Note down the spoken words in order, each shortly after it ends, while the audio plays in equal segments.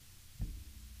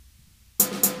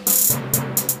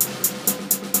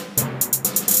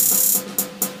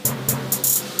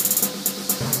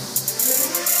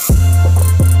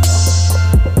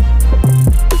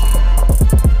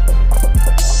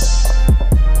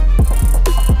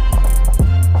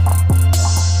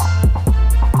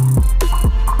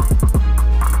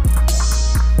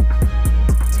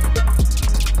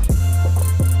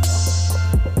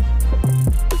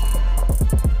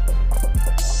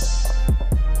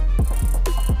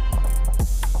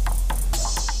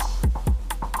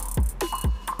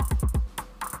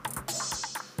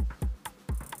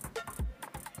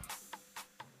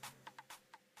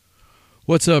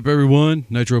What's up, everyone?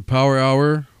 Nitro Power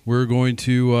Hour. We're going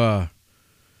to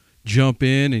jump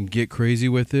in and get crazy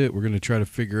with it. We're going to try to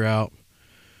figure out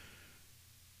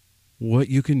what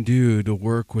you can do to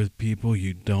work with people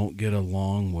you don't get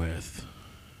along with.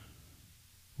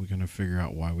 We're going to figure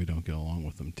out why we don't get along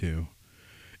with them, too.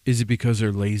 Is it because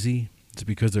they're lazy? Is it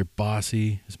because they're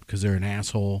bossy? Is it because they're an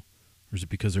asshole? Or is it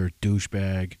because they're a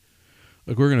douchebag?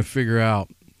 Like, we're going to figure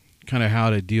out kind of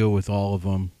how to deal with all of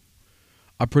them.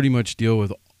 I pretty much deal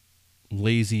with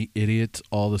lazy idiots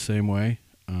all the same way.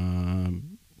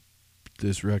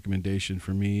 This recommendation for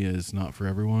me is not for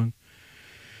everyone.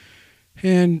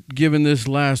 And given this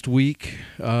last week,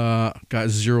 got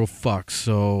zero fucks.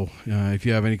 So if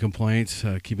you have any complaints,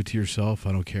 keep it to yourself.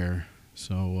 I don't care.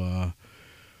 So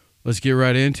let's get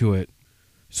right into it.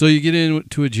 So you get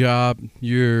into a job.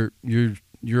 You're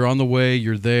on the way.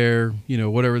 You're there. You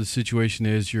know, whatever the situation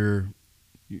is, you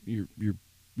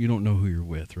don't know who you're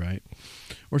with, right?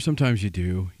 Or sometimes you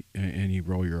do, and you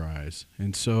roll your eyes.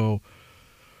 And so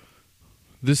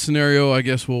this scenario, I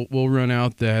guess we'll run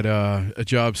out that a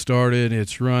job started,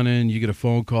 it's running, you get a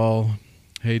phone call.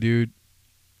 Hey, dude,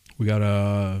 we got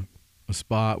a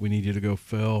spot we need you to go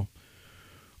fill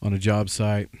on a job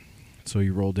site. So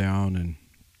you roll down, and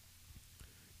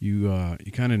you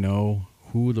kind of know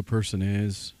who the person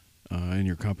is in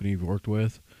your company you've worked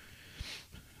with.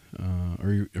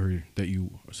 Or that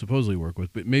you supposedly work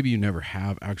with, but maybe you never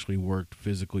have actually worked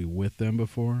physically with them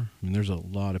before. I mean, there's a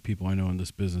lot of people I know in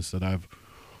this business that I've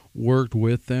worked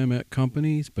with them at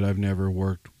companies, but I've never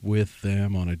worked with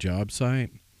them on a job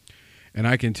site. And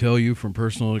I can tell you from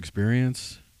personal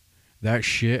experience, that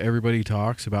shit everybody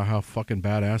talks about how fucking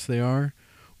badass they are,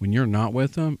 when you're not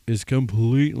with them, is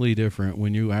completely different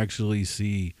when you actually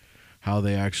see how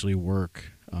they actually work.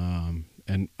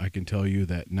 And I can tell you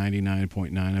that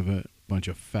 99.9 of it, bunch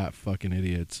of fat fucking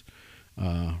idiots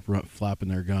flapping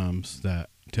their gums that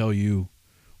tell you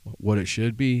what it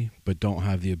should be, but don't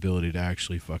have the ability to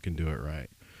actually fucking do it right.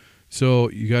 So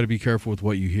you got to be careful with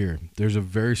what you hear. There's a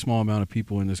very small amount of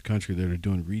people in this country that are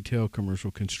doing retail,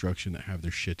 commercial construction that have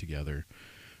their shit together.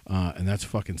 And that's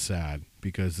fucking sad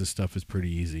because this stuff is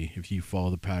pretty easy if you follow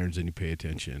the patterns and you pay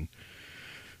attention.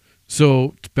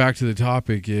 So back to the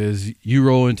topic is you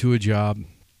roll into a job.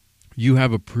 You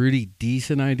have a pretty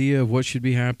decent idea of what should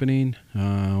be happening.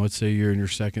 Let's say you're in your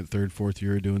second, third, fourth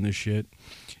year of doing this shit.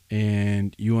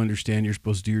 And you understand you're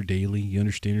supposed to do your daily. You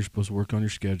understand you're supposed to work on your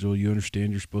schedule. You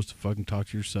understand you're supposed to fucking talk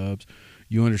to your subs.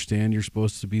 You understand you're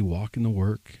supposed to be walking to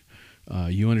work.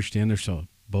 You understand there's a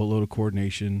boatload of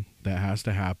coordination that has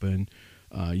to happen.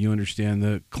 You understand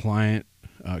the client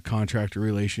contractor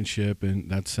relationship, and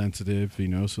that's sensitive,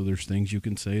 so there's things you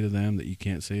can say to them that you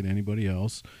can't say to anybody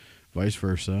else, vice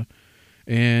versa.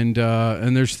 And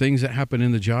there's things that happen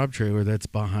in the job trailer that's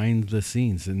behind the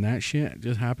scenes, and that shit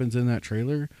just happens in that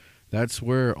trailer. That's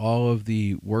where all of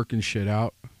the working shit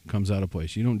out comes out of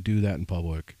place. You don't do that in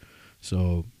public.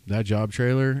 So that job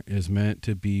trailer is meant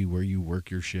to be where you work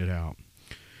your shit out.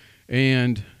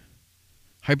 And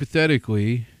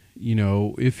hypothetically,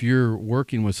 if you're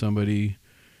working with somebody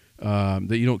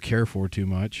that you don't care for too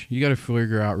much, you got to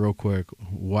figure out real quick,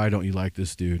 why don't you like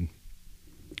this dude?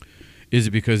 Is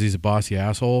it because he's a bossy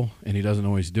asshole and he doesn't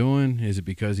know what he's doing? Is it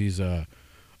because he's a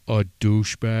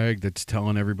douchebag that's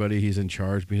telling everybody he's in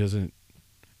charge but he doesn't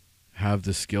have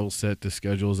the skill set to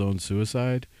schedule his own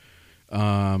suicide?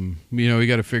 You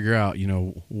got to figure out,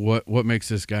 what makes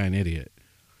this guy an idiot.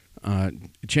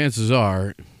 Chances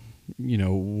are,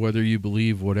 whether you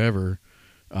believe whatever,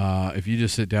 if you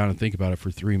just sit down and think about it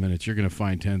for 3 minutes, you're going to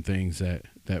find 10 things that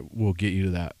will get you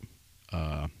to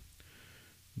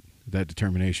that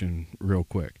determination real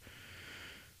quick.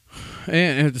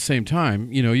 And at the same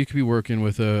time, you could be working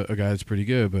with a guy that's pretty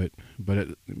good, but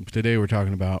today we're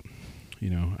talking about,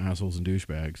 assholes and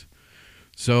douchebags.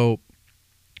 So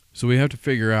we have to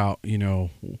figure out,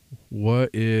 what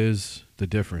is the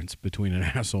difference between an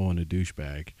asshole and a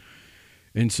douchebag.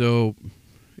 And so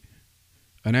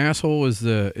an asshole is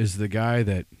the guy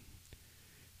that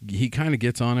he kind of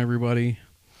gets on everybody,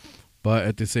 but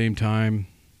at the same time,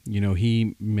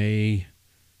 he may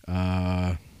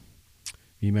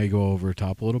go over the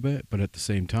top a little bit, but at the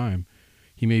same time,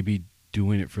 he may be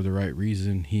doing it for the right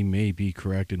reason. He may be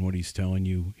correct in what he's telling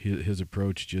you. His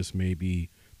approach just may be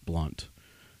blunt.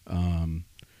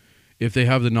 If they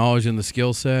have the knowledge and the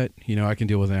skill set, I can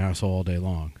deal with an asshole all day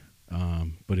long.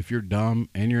 But if you're dumb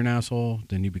and you're an asshole,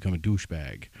 then you become a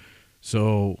douchebag.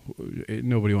 So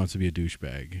nobody wants to be a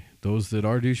douchebag. Those that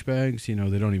are douchebags,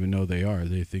 they don't even know they are.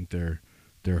 They think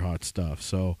they're hot stuff.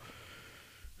 So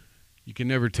you can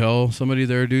never tell somebody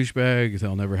they're a douchebag.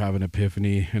 They'll never have an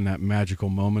epiphany in that magical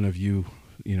moment of you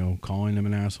calling them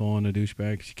an asshole and a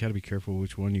douchebag. 'Cause you got to be careful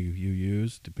which one you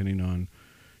use, depending on,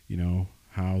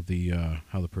 how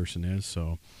the person is.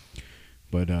 So,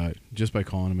 but just by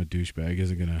calling them a douchebag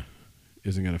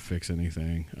isn't gonna fix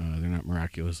anything. They're not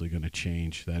miraculously gonna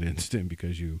change that instant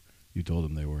because you told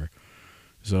them they were.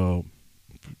 So,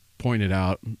 point it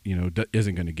out,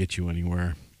 isn't gonna get you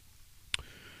anywhere.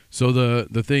 So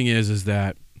the thing is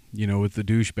that, with the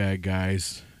douchebag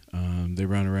guys, they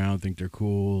run around, think they're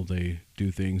cool. They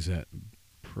do things that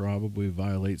probably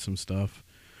violate some stuff,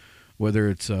 whether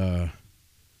it's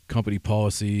company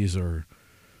policies or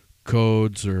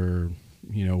codes or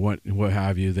what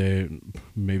have you. They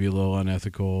may be a little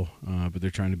unethical, but they're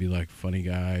trying to be like funny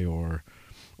guy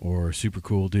or super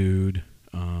cool dude,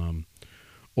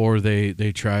 or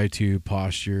they try to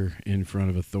posture in front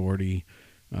of authority.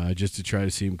 Just to try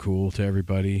to seem cool to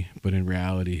everybody, but in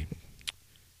reality,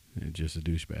 it's just a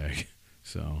douchebag.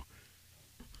 So,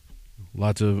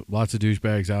 lots of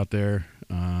douchebags out there.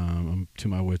 I'm to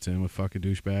my wits' end with fucking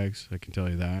douchebags. I can tell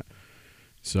you that.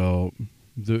 So,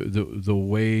 the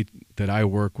way that I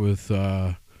work with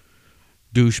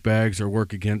douchebags or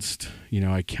work against,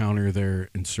 I counter their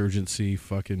insurgency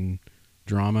fucking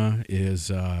drama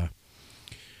is.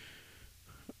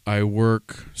 I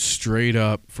work straight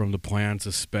up from the plans,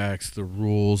 the specs, the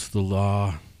rules, the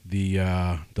law,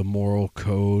 the moral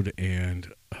code,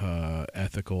 and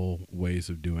ethical ways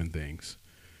of doing things.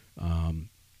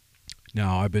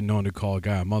 Now, I've been known to call a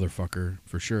guy a motherfucker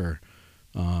for sure,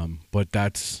 but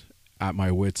that's at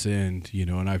my wit's end,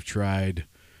 and I've tried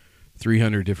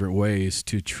 300 different ways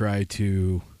to try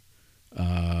to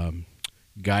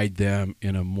guide them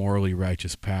in a morally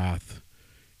righteous path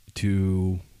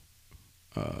to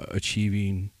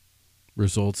achieving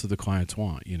results that the clients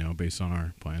want, based on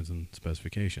our plans and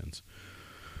specifications,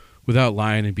 without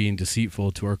lying and being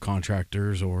deceitful to our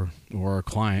contractors or our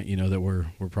client, that we're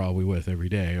probably with every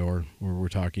day, or we're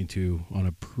talking to on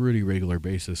a pretty regular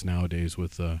basis nowadays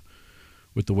with the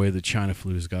way the China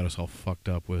flu has got us all fucked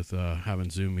up with having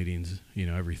Zoom meetings,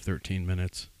 every 13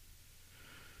 minutes.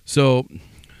 So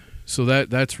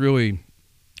that's really,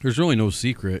 there's really no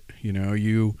secret,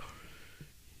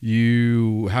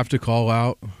 You have to call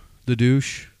out the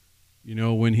douche,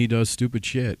 when he does stupid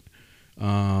shit.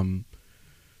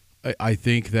 I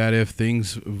think that if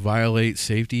things violate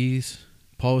safety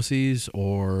policies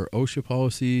or OSHA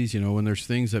policies, when there's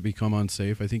things that become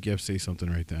unsafe, I think you have to say something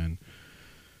right then.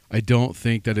 I don't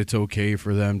think that it's okay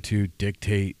for them to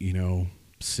dictate,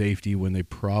 safety when they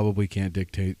probably can't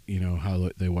dictate, how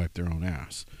they wipe their own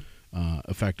ass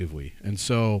effectively. And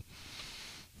so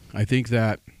I think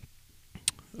that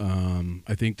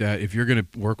if you're going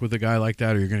to work with a guy like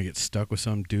that, or you're going to get stuck with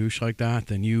some douche like that,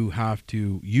 then you have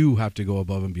to go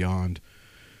above and beyond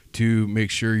to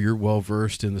make sure you're well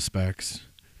versed in the specs.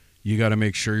 You got to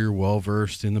make sure you're well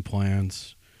versed in the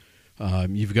plans.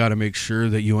 You've got to make sure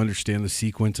that you understand the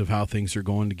sequence of how things are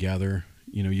going together.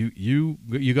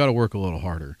 You got to work a little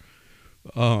harder,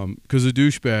 because a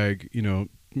douchebag,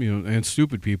 and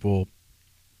stupid people.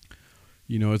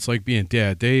 It's like being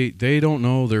dead. They don't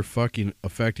know they're fucking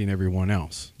affecting everyone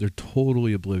else. They're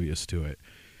totally oblivious to it.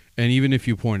 And even if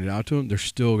you point it out to them, they're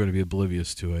still going to be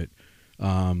oblivious to it,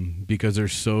 because they're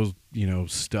so,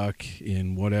 stuck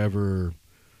in whatever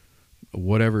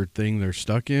thing they're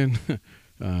stuck in.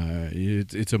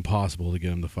 It's impossible to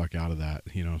get them the fuck out of that.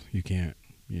 You can't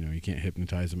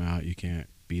hypnotize them out. You can't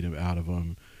beat them out of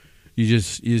them. You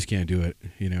just can't do it.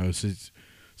 It's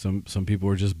some people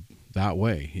are just that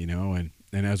way,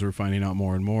 and as we're finding out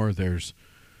more and more, there's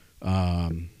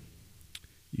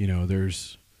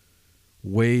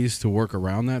ways to work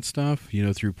around that stuff,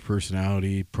 through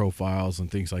personality profiles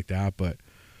and things like that. But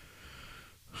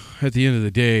at the end of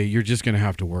the day, you're just going to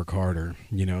have to work harder,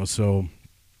 So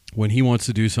when he wants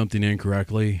to do something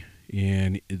incorrectly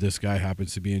and this guy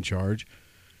happens to be in charge,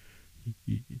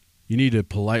 you need to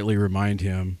politely remind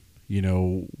him, we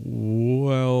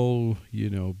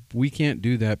can't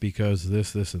do that because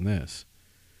this, and this.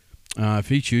 If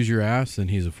he chews your ass, then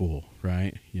he's a fool,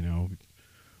 right?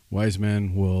 Wise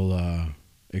men will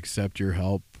accept your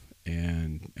help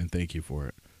and thank you for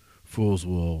it. Fools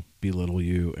will belittle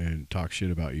you and talk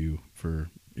shit about you for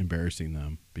embarrassing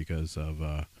them because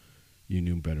of you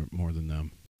knew more than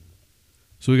them.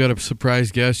 So we got a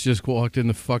surprise guest just walked in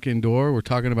the fucking door. We're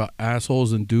talking about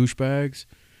assholes and douchebags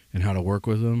and how to work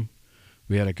with them.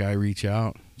 We had a guy reach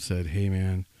out, said, "Hey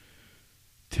man,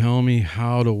 tell me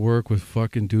how to work with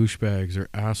fucking douchebags or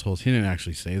assholes." He didn't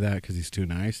actually say that because he's too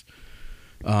nice,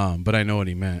 but I know what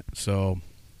he meant. So,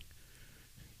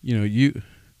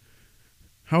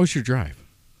 how was your drive?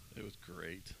 It was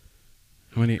great.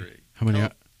 How many?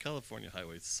 California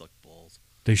highways suck balls.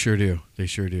 They sure do. They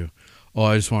sure do. Oh,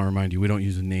 I just want to remind you, we don't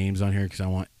use the names on here because I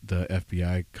want the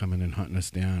FBI coming and hunting us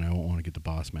down. I don't want to get the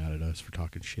boss mad at us for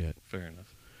talking shit. Fair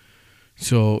enough.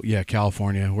 So, yeah,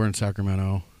 California. We're in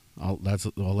Sacramento. I'll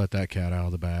let that cat out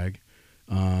of the bag.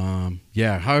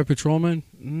 Yeah, highway patrolmen,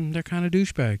 they're kind of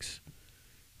douchebags,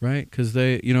 right? Because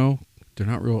they're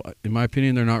not real, in my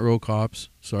opinion, they're not real cops.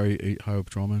 Sorry, highway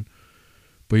patrolmen.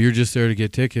 But you're just there to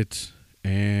get tickets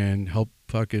and help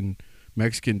fucking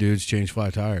Mexican dudes change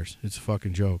flat tires. It's a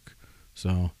fucking joke.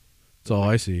 So that's all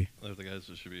I see. They're the guys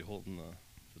that should be holding the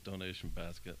donation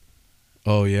basket.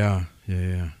 Oh, yeah.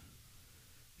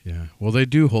 Well, they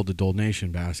do hold the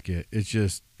donation basket. It's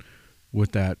just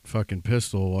with that fucking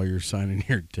pistol while you're signing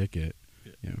your ticket,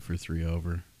 for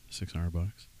 $600.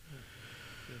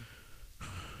 Yeah.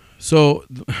 So,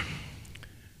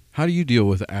 how do you deal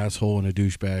with an asshole and a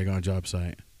douchebag on a job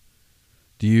site?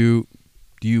 Do you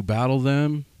battle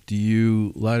them? Do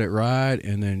you let it ride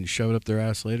and then shove it up their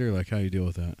ass later? Like, how do you deal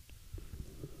with that?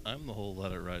 I'm the whole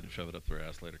let it ride and shove it up their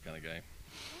ass later kind of guy.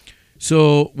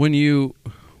 So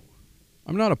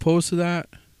I'm not opposed to that,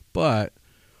 but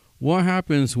what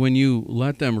happens when you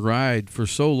let them ride for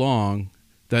so long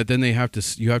that then you have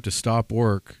to stop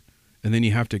work and then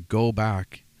you have to go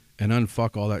back and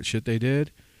unfuck all that shit they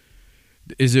did?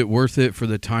 Is it worth it for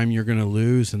the time you're going to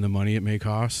lose and the money it may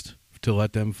cost to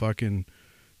let them fucking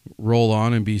roll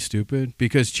on and be stupid?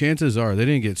 Because chances are they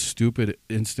didn't get stupid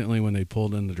instantly when they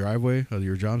pulled in the driveway of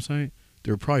your job site.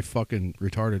 They were probably fucking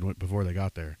retarded before they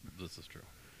got there. This is true.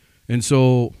 And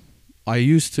so I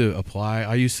used to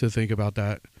think about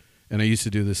that, and I used to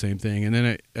do the same thing. And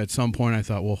then at some point I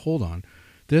thought, well, hold on.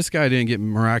 This guy didn't get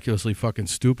miraculously fucking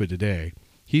stupid today.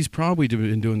 He's probably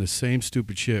been doing the same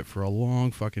stupid shit for a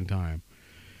long fucking time.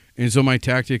 And so my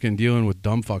tactic in dealing with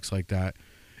dumb fucks like that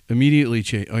immediately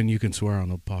changed. And you can swear on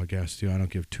the podcast too. I don't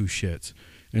give two shits.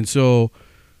 And so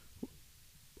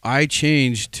I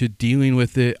changed to dealing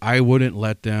with it. I wouldn't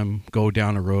let them go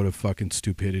down a road of fucking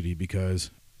stupidity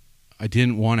because I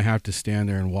didn't want to have to stand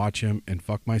there and watch him and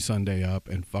fuck my Sunday up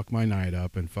and fuck my night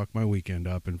up and fuck my weekend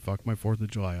up and fuck my 4th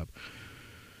of July up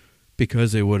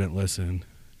because they wouldn't listen.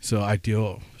 So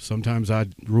sometimes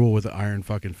I'd rule with an iron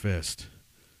fucking fist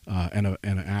and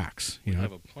an axe. I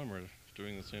have a plumber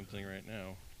doing the same thing right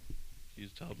now.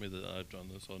 He's telling me that I've done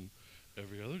this on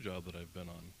every other job that I've been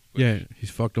on. Yeah,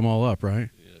 he's fucked them all up, right?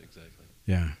 Yeah, exactly.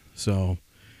 Yeah, so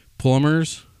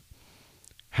plumbers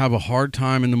have a hard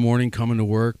time in the morning coming to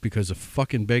work because of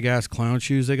fucking big-ass clown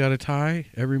shoes they got to tie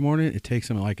every morning. It takes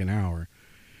them like an hour.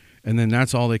 And then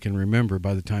that's all they can remember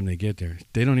by the time they get there.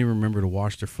 They don't even remember to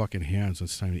wash their fucking hands when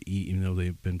it's time to eat, even though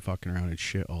they've been fucking around and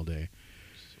shit all day.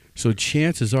 So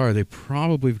chances are they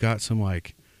probably have got some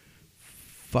like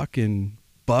fucking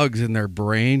bugs in their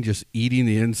brain just eating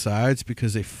the insides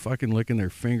because they fucking licking their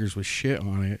fingers with shit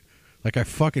on it. Like, I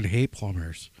fucking hate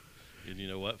plumbers. And you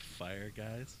know what? Fire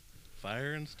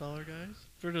installer guys,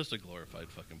 they're just a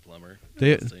glorified fucking plumber.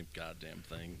 They're the same goddamn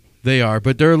thing. They are,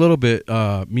 but they're a little bit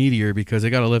meatier because they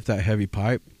got to lift that heavy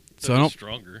pipe. They're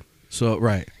stronger. So,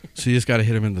 right. So you just got to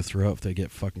hit them in the throat if they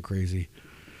get fucking crazy.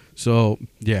 So,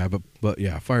 yeah, but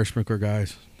yeah, fire sprinkler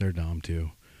guys, they're dumb too.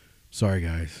 Sorry,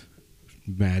 guys.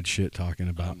 Mad shit talking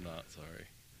about. I'm not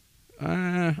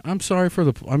sorry. I'm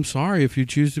sorry if you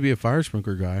choose to be a fire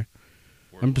sprinkler guy.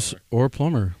 Or a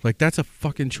plumber. Like, that's a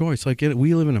fucking choice. Like,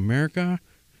 we live in America.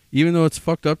 Even though it's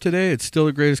fucked up today, it's still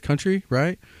the greatest country,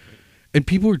 right? And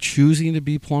people are choosing to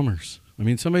be plumbers. I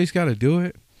mean, somebody's got to do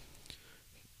it.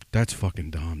 That's fucking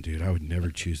dumb, dude. I would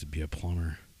never choose to be a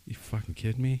plumber. You fucking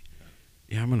kidding me?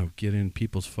 Yeah, I'm going to get in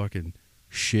people's fucking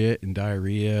shit and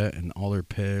diarrhea and all their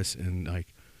piss and,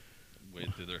 like...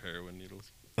 wade through their heroin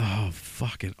needles. Oh,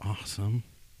 fucking awesome.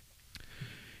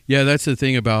 Yeah, that's the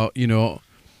thing about,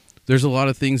 there's a lot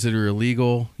of things that are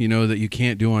illegal, that you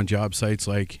can't do on job sites.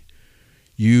 Like,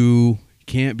 you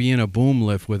can't be in a boom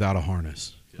lift without a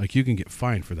harness. Yes. Like, you can get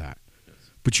fined for that. Yes.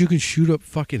 But you can shoot up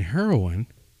fucking heroin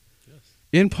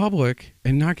in public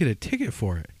and not get a ticket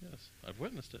for it. Yes, I've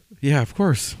witnessed it. Yeah, of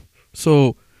course.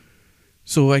 So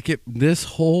like this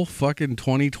whole fucking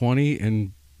 2020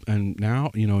 and now,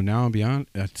 now and beyond,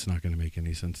 that's not going to make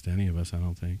any sense to any of us, I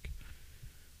don't think.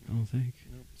 Nope.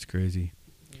 It's crazy.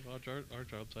 Our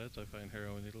job sites, I find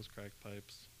heroin needles, crack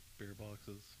pipes, beer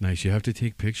boxes. Nice. You have to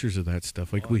take pictures of that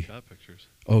stuff. Like I got pictures.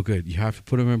 Oh, good. You have to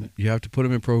put them in. You have to put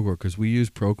them in Procore because we use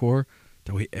Procore.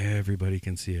 That way, everybody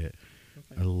can see it.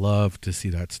 Okay. I love to see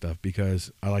that stuff because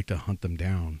I like to hunt them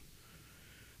down.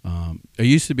 I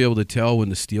used to be able to tell when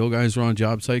the steel guys were on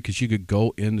job site because you could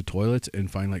go in the toilets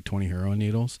and find like 20 heroin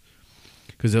needles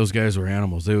because those guys were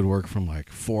animals. They would work from like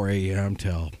 4 a.m.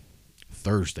 till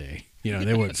Thursday.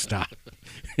 They wouldn't stop.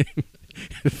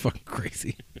 Fucking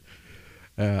crazy.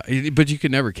 But you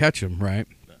could never catch them, right?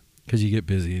 Because you get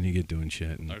busy and you get doing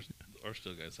shit. And our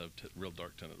still guys have real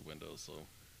dark tinted windows, so.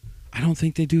 I don't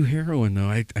think they do heroin, though.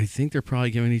 I think they're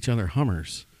probably giving each other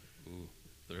Hummers. Ooh,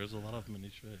 there is a lot of them in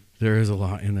each vid. There is a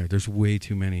lot in there. There's way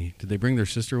too many. Did they bring their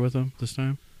sister with them this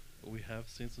time? We have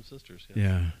seen some sisters, yes.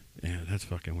 Yeah. Yeah, that's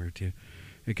fucking weird, too.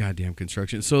 Goddamn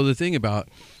construction. So the thing about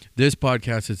this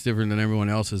podcast that's different than everyone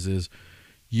else's is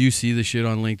you see the shit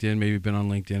on LinkedIn, maybe been on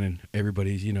LinkedIn, and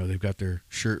everybody's, they've got their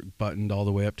shirt buttoned all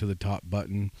the way up to the top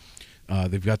button.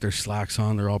 They've got their slacks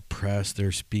on. They're all pressed.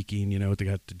 They're speaking, they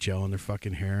got the gel in their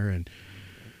fucking hair and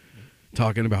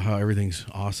talking about how everything's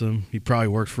awesome. You probably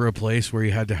worked for a place where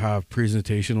you had to have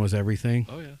presentation was everything.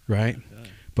 Oh, yeah. Right? Yeah.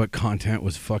 But content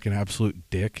was fucking absolute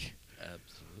dick.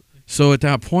 Absolutely. So at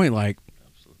that point, like,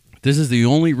 this is the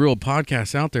only real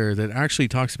podcast out there that actually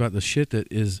talks about the shit that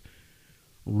is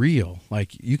real.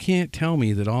 Like, you can't tell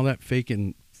me that all that fake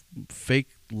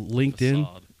LinkedIn.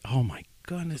 Facade. Oh my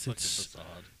goodness, It's it's like a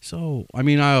facade. so. I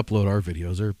mean, I upload our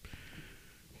videos.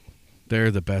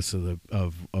 They're the best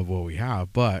of what we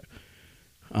have, but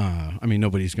I mean,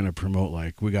 nobody's gonna promote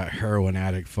like we got heroin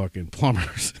addict fucking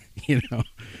plumbers,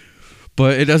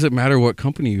 But it doesn't matter what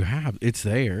company you have; it's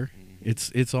there.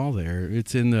 It's all there.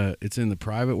 It's in the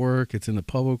private work. It's in the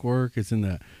public work. It's in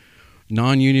the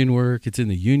non-union work. It's in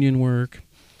the union work.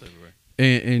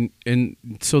 And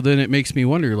so then it makes me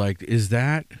wonder, like, is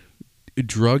that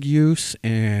drug use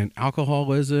and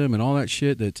alcoholism and all that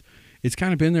shit it's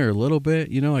kind of been there a little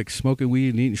bit, like smoking weed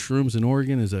and eating shrooms in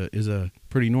Oregon is a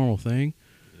pretty normal thing.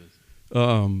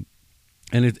 And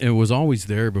it was always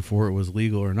there before it was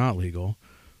legal or not legal.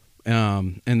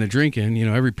 And the drinking,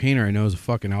 every painter I know is a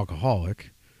fucking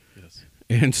alcoholic. Yes.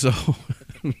 And so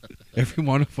every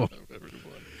one of them,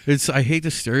 I hate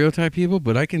to stereotype people,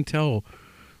 but I can tell,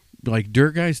 like,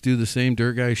 dirt guys do the same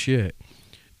dirt guy shit.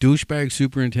 Douchebag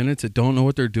superintendents that don't know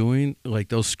what they're doing, like,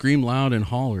 they'll scream loud and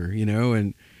holler,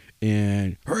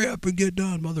 and hurry up and get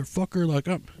done, motherfucker. Like,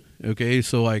 okay.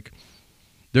 So, like,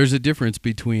 there's a difference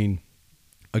between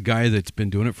a guy that's been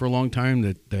doing it for a long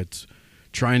time that's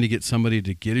trying to get somebody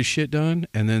to get his shit done,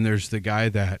 and then there's the guy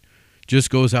that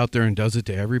just goes out there and does it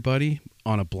to everybody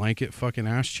on a blanket fucking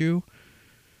ass chew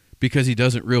because he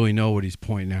doesn't really know what he's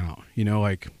pointing out.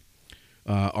 Like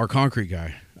our concrete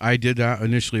guy. I did that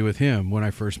initially with him when I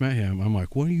first met him. I'm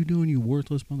like, what are you doing, you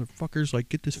worthless motherfuckers? Like,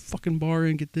 get this fucking bar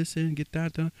in, get this in, get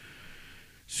that done.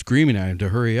 Screaming at him to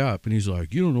hurry up. And he's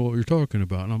like, you don't know what you're talking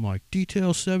about. And I'm like,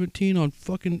 detail 17 on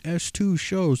fucking S2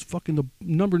 shows fucking the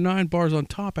number 9 bars on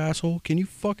top, asshole. Can you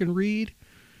fucking read?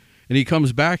 And he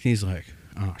comes back and he's like,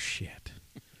 oh, shit.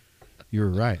 You're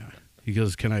right. He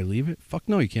goes, can I leave it? Fuck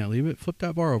no, you can't leave it. Flip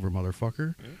that bar over,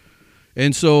 motherfucker. Yeah.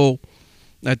 And so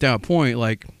at that point,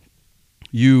 like,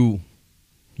 you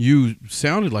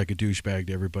sounded like a douchebag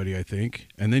to everybody, I think,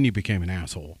 and then you became an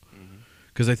asshole.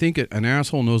 Because I think an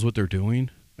asshole knows what they're doing.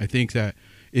 I think that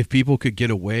if people could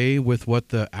get away with what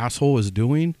the asshole is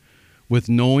doing, with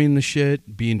knowing the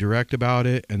shit, being direct about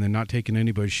it, and then not taking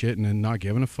anybody's shit and then not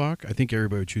giving a fuck, I think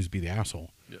everybody would choose to be the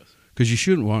asshole. Yes. Because you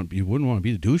wouldn't want to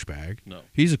be the douchebag. No.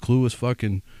 He's a clueless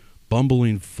fucking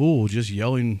bumbling fool just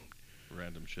yelling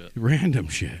random shit.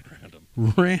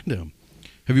 Random.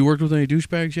 Have you worked with any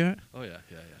douchebags yet? Oh, yeah.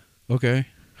 Okay.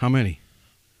 How many?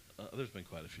 There's been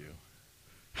quite a few.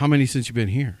 How many since you've been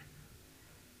here?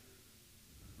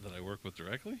 That I work with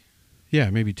directly? Yeah,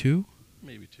 maybe 2?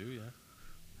 Maybe 2, yeah.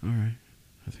 All right.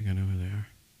 I think I know who they are.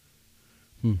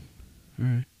 All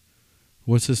right.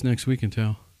 What's this next week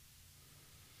until?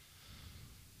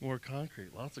 More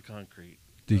concrete. Lots of concrete.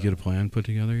 Do you get a plan put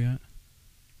together yet?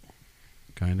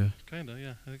 Kinda,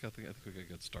 yeah. I think we got a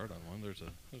good start on one.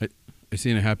 I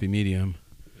seen a happy medium.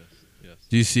 Yes.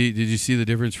 Did you see the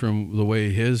difference from the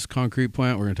way his concrete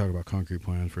plant? We're going to talk about concrete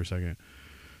plans for a second.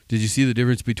 Did you see the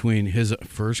difference between his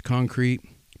first concrete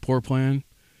pour plan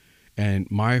and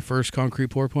my first concrete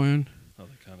pour plan? How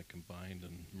they kind of combined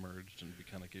and merged and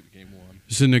kind of became one.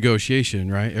 It's a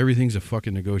negotiation, right? Everything's a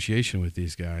fucking negotiation with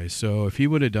these guys. So if he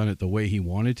would have done it the way he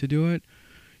wanted to do it,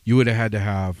 you would have had to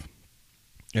have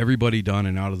everybody done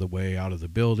and out of the way, out of the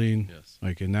building. Yes.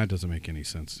 Like, and that doesn't make any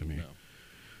sense to me. No.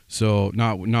 So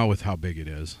not with how big it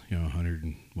is,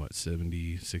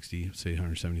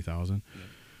 170,000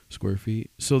 square feet.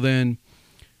 So then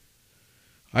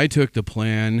I took the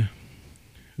plan,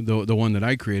 the one that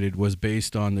I created was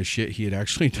based on the shit he had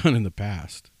actually done in the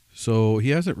past. So he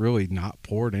hasn't really not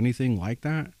poured anything like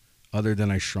that other than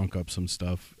I shrunk up some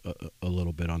stuff a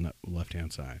little bit on the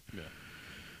left-hand side. Yeah.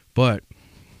 But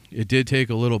it did take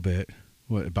a little bit,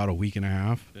 about a week and a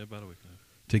half? Yeah, about a week and a half.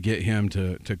 To get him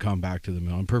to come back to the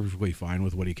mill. I'm perfectly fine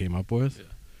with what he came up with.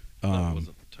 That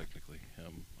wasn't technically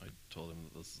him. I told him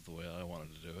that this is the way I wanted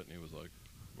to do it, and he was like,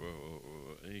 whoa, whoa,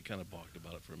 whoa. And he kind of balked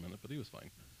about it for a minute, but he was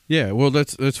fine. Yeah, well,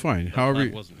 that's fine. That However,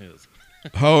 plan wasn't his.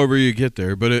 however you get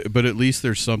there, but at least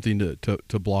there's something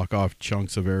to block off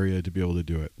chunks of area to be able to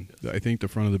do it. Yes. I think the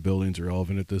front of the building's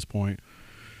irrelevant at this point.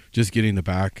 Just getting the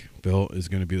back built is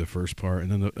going to be the first part,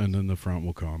 and then the front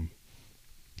will come.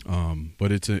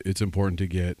 But it's important to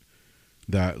get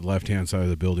that left-hand side of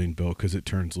the building built because it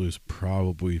turns loose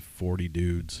probably 40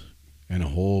 dudes and a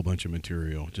whole bunch of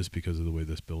material just because of the way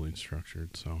this building's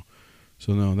structured. So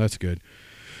no, that's good.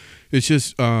 It's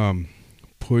just I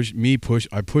push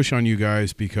on you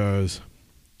guys because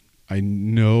I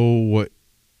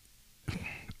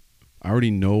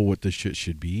already know what this shit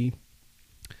should be,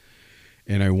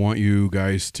 and I want you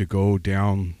guys to go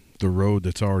down the road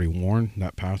that's already worn,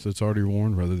 that path that's already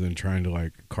worn, rather than trying to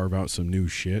like carve out some new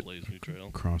shit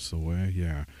across the way.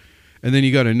 Yeah. And then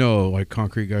you got to know, like,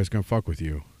 concrete guy's going to fuck with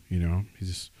you, you know?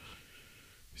 He's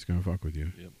going to fuck with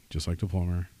you. Yep. Just like the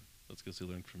plumber. That's because he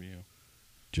learned from you.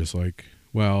 Just like,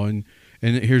 well, and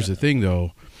here's the thing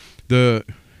though.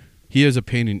 He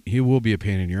will be a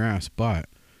pain in your ass, but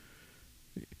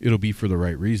it'll be for the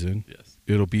right reason. Yes.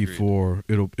 It'll be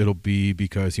it'll be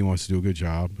because he wants to do a good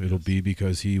job. It'll be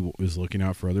because he is looking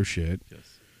out for other shit.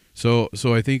 Yes. So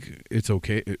I think it's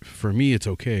okay. For me, it's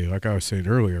okay. Like I was saying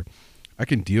earlier, I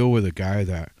can deal with a guy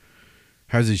that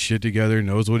has his shit together,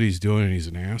 knows what he's doing, and he's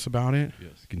an ass about it.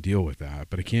 Yes. I can deal with that.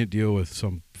 But I can't deal with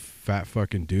some fat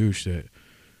fucking douche that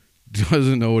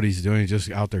doesn't know what he's doing,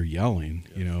 just out there yelling.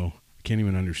 Yes. You know, I can't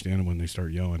even understand them when they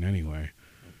start yelling anyway.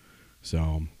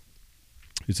 So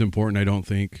it's important. I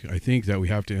think that we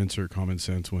have to insert common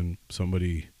sense when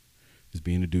somebody is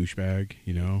being a douchebag.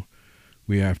 You know,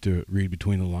 we have to read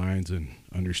between the lines and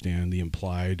understand the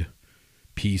implied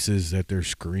pieces that they're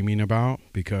screaming about,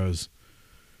 because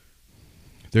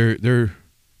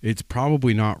it's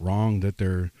probably not wrong that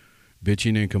they're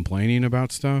bitching and complaining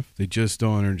about stuff. They just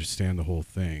don't understand the whole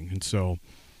thing. And so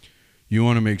you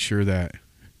want to make sure that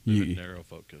you narrow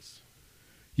focus.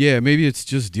 Yeah, maybe it's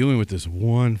just dealing with this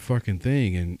one fucking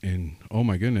thing, and oh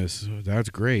my goodness, that's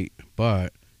great.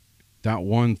 But that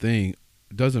one thing,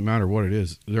 doesn't matter what it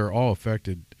is, they're all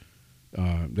affected.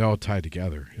 They're all tied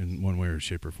together in one way or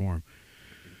shape or form.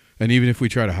 And even if we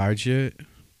try to hide shit,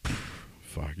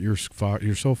 fuck, you're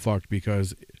so fucked,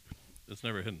 because it's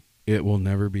never hidden. It will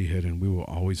never be hidden. We will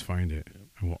always find it. Yep.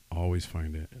 I will always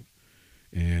find it. Yep.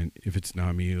 And if it's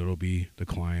not me, it'll be the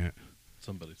client.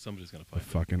 Somebody's gonna find it. A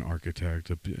fucking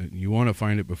architect. You want to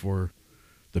find it before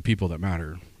the people that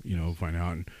matter, you know, find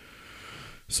out. And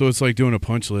so it's like doing a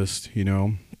punch list, you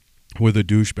know, with a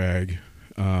douchebag.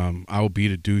 I will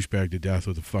beat a douchebag to death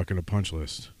with a punch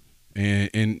list,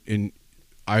 and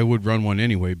I would run one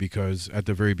anyway, because at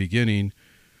the very beginning,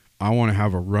 I want to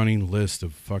have a running list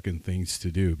of fucking things to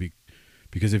do.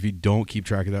 Because if you don't keep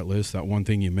track of that list, that one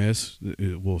thing you miss,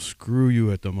 it will screw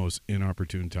you at the most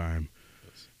inopportune time.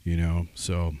 You know,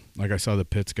 so like I saw the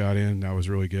pits got in, that was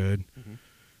really good.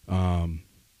 Mm-hmm.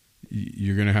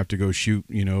 You're gonna have to go shoot,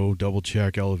 you know, double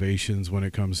check elevations when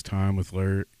it comes time with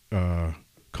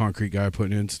concrete guy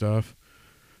putting in stuff.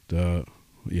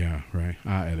 Yeah, right.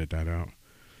 I'll edit that out.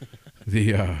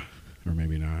 Or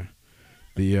maybe not.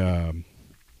 You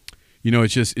know,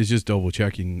 it's just double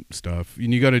checking stuff,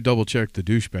 and you got to double check the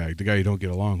douchebag, the guy you don't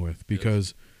get along with,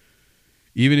 because. Yes.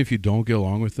 Even if you don't get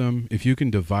along with them, if you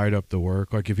can divide up the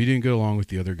work, like if you didn't get along with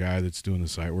the other guy that's doing the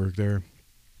site work there,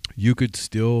 you could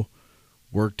still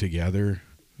work together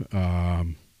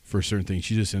for certain things.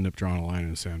 You just end up drawing a line in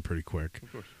the sand pretty quick.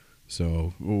 Of course.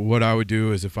 So what I would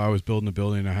do is, if I was building a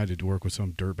building, I had to work with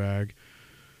some dirtbag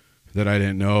that I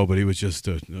didn't know, but he was just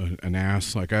an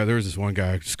ass. Like there was this one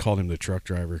guy, I just called him the truck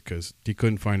driver, because he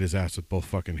couldn't find his ass with both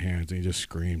fucking hands, and he just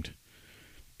screamed.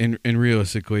 And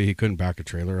realistically, he couldn't back a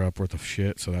trailer up worth of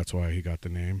shit, so that's why he got the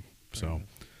name. So,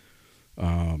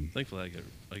 thankfully,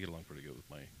 I get along pretty good with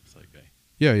my site guy.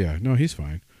 Yeah. No, he's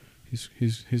fine. He's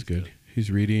good. He's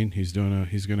reading. He's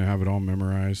gonna have it all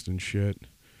memorized and shit.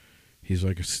 He's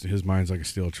like his mind's like a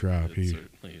steel trap. It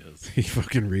certainly is. He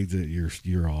fucking reads it.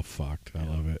 You're all fucked. I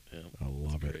love it. Yeah, I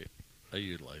love it. I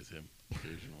utilize him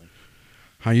occasionally.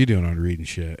 How you doing on reading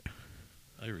shit?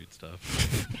 I read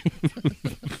stuff.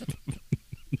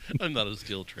 I'm not a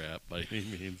steel trap by any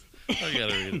means. I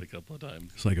gotta read it a couple of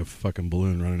times. It's like a fucking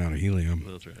balloon running out of helium.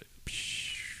 That's right.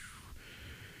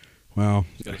 Well,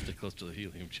 gotta stay close to the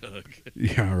helium jug.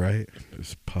 Yeah, right.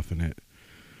 Just puffing it.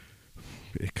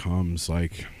 It comes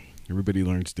like everybody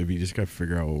learns to. You just gotta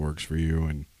figure out what works for you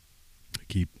and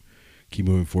keep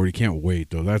moving forward. You can't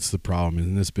wait though. That's the problem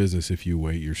in this business. If you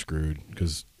wait, you're screwed,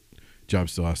 because job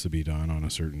still has to be done on a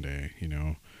certain day. You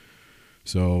know.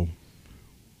 So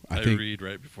I think read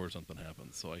right before something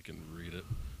happens, so I can read it,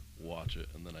 watch it,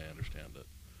 and then I understand it.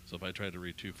 So if I try to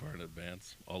read too far in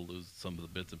advance, I'll lose some of the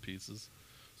bits and pieces.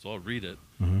 So I'll read it,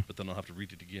 but then I'll have to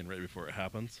read it again right before it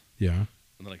happens. Yeah.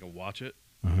 And then I can watch it,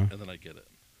 and then I get it.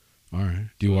 All right.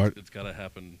 Do you watch? It's got to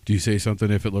happen. Do you say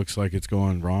something if it looks like it's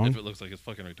going wrong? If it looks like it's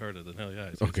fucking retarded, then hell yeah.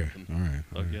 I say okay. something. All right.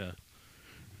 Fuck yeah.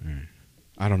 All right.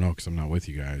 I don't know because I'm not with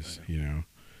you guys. You know,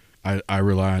 I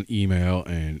rely on email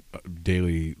and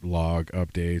daily log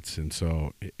updates, and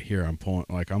so here I'm pulling,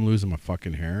 like I'm losing my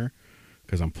fucking hair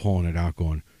because I'm pulling it out,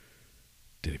 going,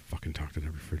 did he fucking talk to the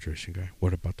refrigeration guy?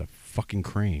 What about the fucking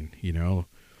crane? You know.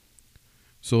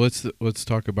 So let's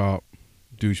talk about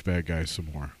douchebag guys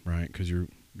some more, right? Because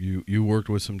you worked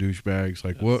with some douchebags.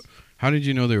 Like, yes. What? How did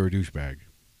you know they were a douchebag?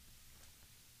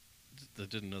 They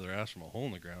didn't know their ass from a hole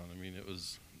in the ground. I mean, it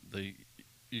was they.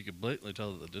 You could blatantly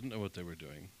tell that they didn't know what they were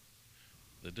doing.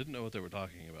 They didn't know what they were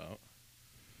talking about.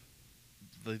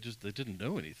 They didn't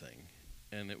know anything,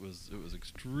 and it was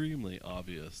extremely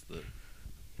obvious that.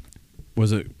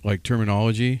 Was it like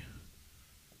terminology?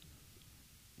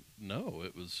 No,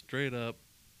 it was straight up.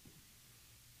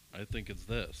 I think it's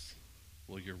this.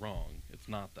 Well, you're wrong. It's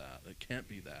not that. It can't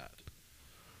be that.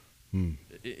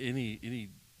 Any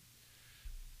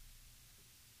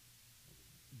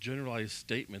generalized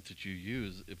statement that you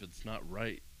use, if it's not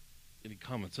right, any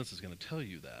common sense is going to tell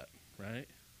you that, right?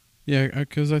 Yeah,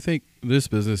 because I think this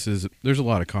business there's a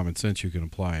lot of common sense you can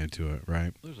apply into it,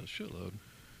 right? There's a shitload.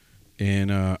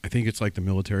 And I think it's like the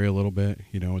military a little bit,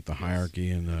 you know, with the hierarchy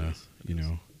and the, you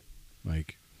know,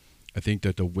 like I think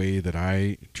that the way that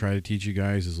I try to teach you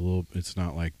guys is it's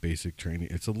not like basic training.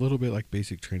 It's a little bit like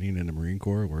basic training in the Marine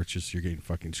Corps where it's just you're getting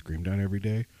fucking screamed at every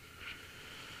day.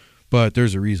 But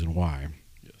there's a reason why.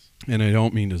 Yes. And I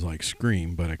don't mean to like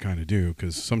scream, but I kind of do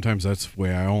because sometimes that's the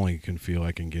way I only can feel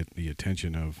I can get the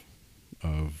attention of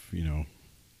you know,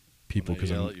 people. When I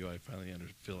yell at you, I finally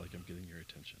feel like I'm getting your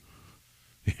attention.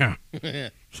 Yeah.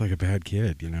 It's like a bad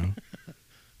kid, you know?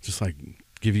 Just like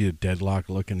give you a deadlock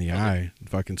look in the eye and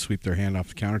fucking sweep their hand off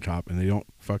the countertop and they don't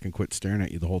fucking quit staring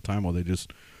at you the whole time while they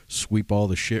just sweep all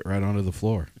the shit right onto the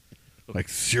floor. Like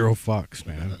zero fucks,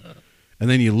 man. And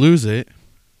then you lose it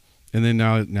and then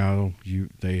now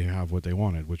they have what they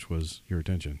wanted, which was your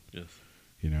attention. Yes.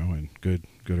 You know, and good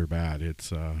or bad,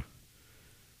 it's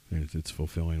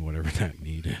fulfilling whatever that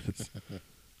need is.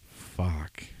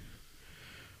 Fuck.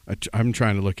 I'm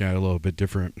trying to look at it a little bit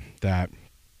different, that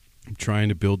I'm trying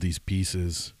to build these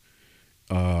pieces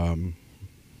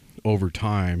over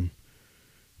time.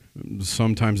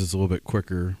 Sometimes it's a little bit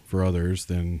quicker for others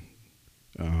than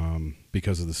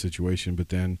because of the situation, but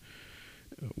then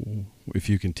if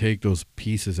you can take those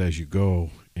pieces as you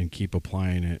go and keep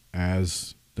applying it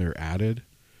as they're added,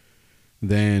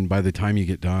 then by the time you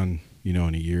get done, you know,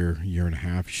 in a year and a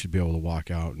half, you should be able to walk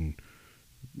out and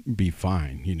be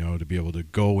fine, you know, to be able to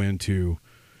go into,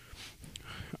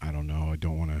 I don't know, I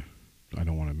don't want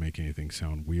to make anything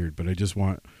sound weird, but I just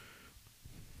want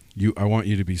you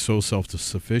to be so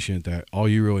self-sufficient that all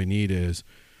you really need is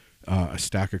a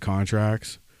stack of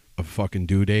contracts, a fucking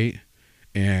due date,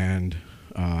 and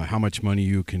how much money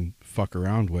you can fuck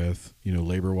around with, you know,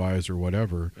 labor-wise or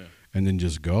whatever, and then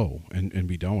just go and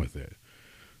be done with it.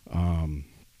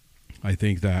 I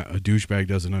think that a douchebag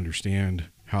doesn't understand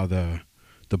how the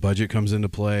budget comes into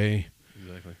play.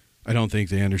 Exactly. I don't think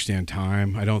they understand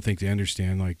time. I don't think they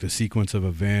understand like the sequence of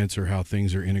events or how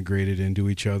things are integrated into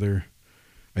each other.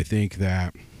 I think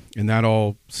that, and that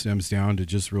all stems down to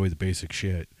just really the basic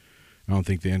shit. I don't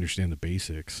think they understand the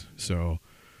basics. So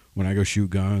when I go shoot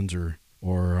guns or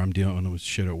I'm dealing with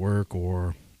shit at work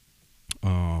or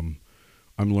I'm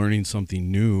learning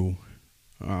something new,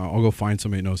 I'll go find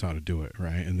somebody that knows how to do it,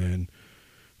 right? And then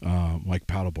like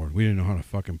paddleboard. We didn't know how to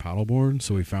fucking paddleboard,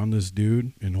 so we found this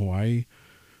dude in Hawaii.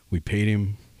 We paid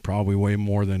him probably way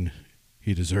more than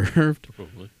he deserved.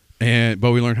 Probably.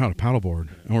 But we learned how to paddleboard,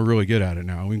 and we're really good at it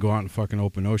now. We can go out in fucking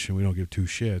open ocean. We don't give two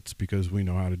shits because we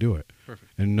know how to do it.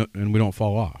 Perfect. And we don't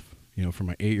fall off, you know, from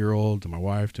my 8-year-old to my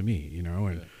wife to me, you know,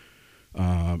 and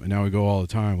and now we go all the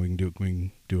time. We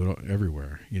can do it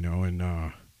everywhere, you know,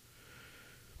 and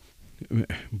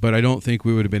but I don't think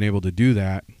we would have been able to do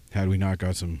that had we not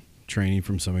got some training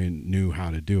from somebody who knew how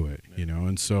to do it, you know.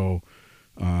 And so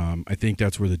I think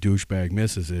that's where the douchebag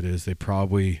misses it, is they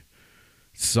probably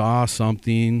saw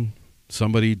something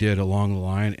somebody did along the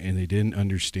line and they didn't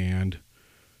understand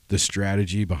the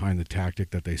strategy behind the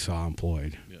tactic that they saw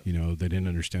employed. Yeah. You know, they didn't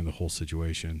understand the whole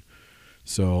situation.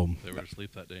 So they were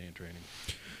asleep that day in training.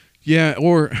 Yeah,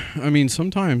 or I mean,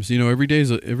 sometimes, you know, every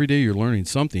day you're learning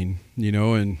something, you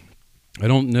know, and I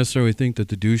don't necessarily think that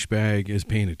the douchebag is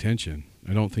paying attention.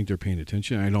 I don't think they're paying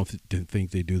attention. I don't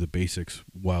think they do the basics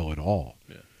well at all.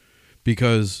 Yeah.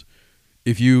 Because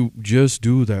if you just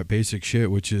do that basic shit,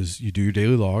 which is you do your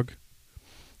daily log,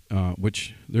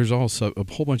 which there's a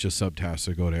whole bunch of subtasks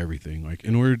that go to everything. Like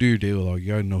in order to do your daily log, you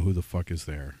got to know who the fuck is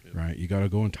there, right? You got to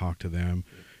go and talk to them.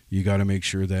 You got to make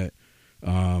sure that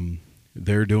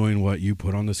they're doing what you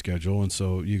put on the schedule. And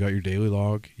so you got your daily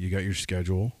log, you got your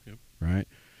schedule, right?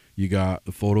 You got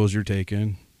the photos you're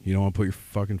taking. You don't want to put your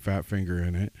fucking fat finger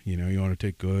in it. You know, you want to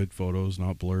take good photos,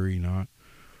 not blurry, not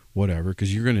whatever,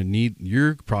 because you're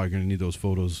probably going to need those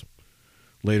photos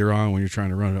later on when you're trying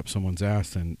to run it up someone's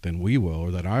ass than we will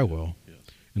or that I will,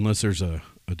 unless there's a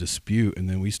dispute, and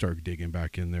then we start digging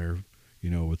back in there, you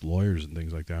know, with lawyers and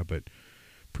things like that. But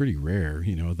pretty rare,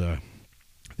 you know.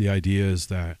 The idea is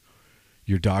that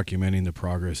you're documenting the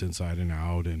progress inside and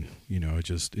out, and you know, it's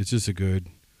just a good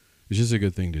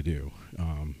thing to do.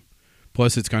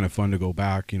 Plus, it's kind of fun to go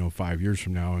back, you know, 5 years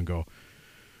from now and go.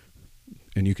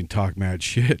 And you can talk mad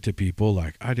shit to people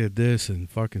like, I did this in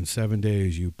fucking 7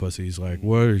 days, you pussies. Like,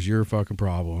 what is your fucking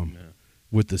problem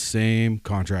with the same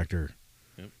contractor?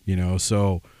 You know,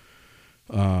 so,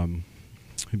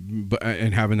 but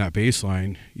and having that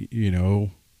baseline, you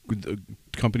know,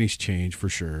 companies change for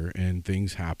sure and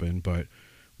things happen. But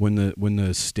when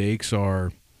the stakes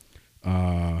are,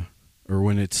 or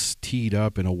when it's teed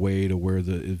up in a way to where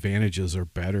the advantages are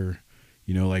better,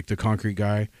 you know, like the concrete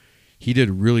guy. He did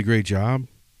a really great job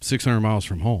 600 miles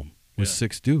from home with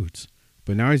 6 dudes.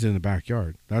 But now he's in the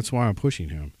backyard. That's why I'm pushing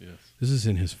him. Yes. This is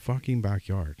in his fucking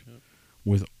backyard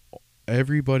with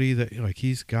everybody that, like,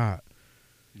 he's got.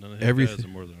 None of his guys are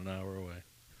more than an hour away.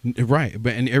 Right.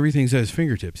 And everything's at his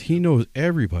fingertips. He knows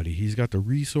everybody. He's got the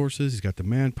resources. He's got the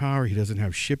manpower. He doesn't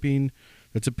have shipping.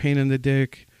 That's a pain in the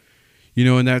dick. You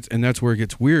know, and that's where it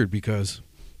gets weird, because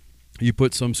you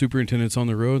put some superintendents on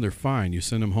the road, they're fine. You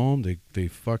send them home, they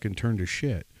fucking turn to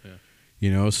shit. Yeah.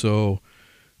 You know, so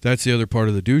that's the other part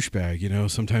of the douchebag. You know,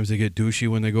 sometimes they get douchey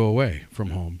when they go away from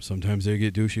home. Sometimes they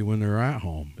get douchey when they're at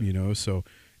home. You know, so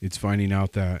it's finding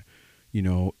out that, you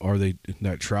know, are they,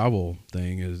 that travel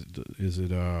thing, is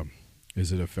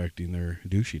it affecting their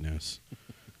douchiness?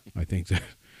 I think that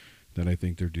I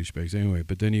think they're douchebags anyway.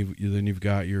 But then you've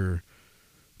got your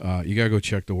you gotta go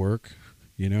check the work,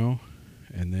 you know.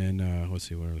 And then, let's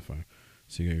see, what are the five?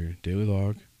 So you got your daily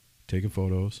log, taking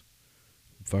photos,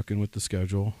 fucking with the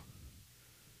schedule.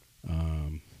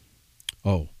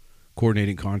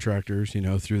 Coordinating contractors, you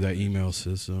know, through that email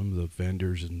system, the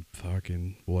vendors and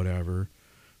fucking whatever.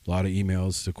 A lot of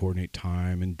emails to coordinate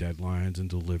time and deadlines and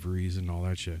deliveries and all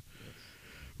that shit.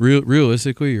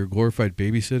 Realistically, you're a glorified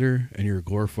babysitter and you're a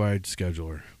glorified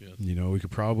scheduler. Yes. You know, we could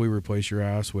probably replace your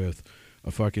ass with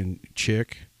a fucking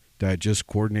chick that just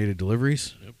coordinated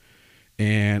deliveries,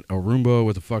 and a Roomba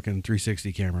with a fucking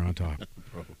 360 camera on top.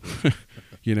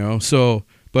 You know, so,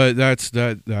 but that's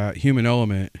that human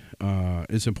element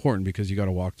is important, because you got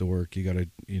to walk the work. You got to,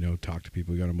 you know, talk to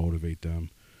people. You got to motivate them,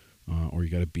 or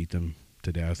you got to beat them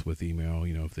to death with email,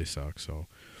 you know, if they suck. So,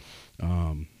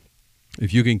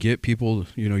 if you can get people,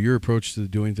 you know, your approach to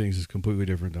doing things is completely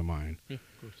different than mine. Yeah,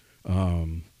 of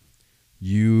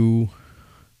course.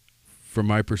 From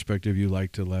my perspective, you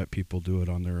like to let people do it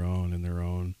on their own, in their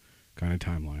own kind of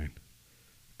timeline.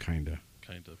 Kind of,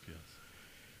 yes.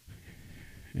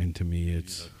 And to me,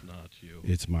 it's not you.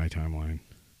 It's my timeline.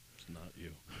 It's not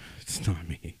you. It's not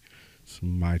me. It's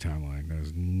my timeline.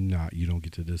 That's not, you don't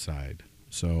get to decide.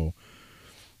 So,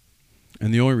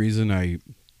 and the only reason I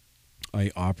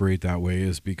operate that way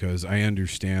is because I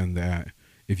understand that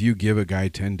if you give a guy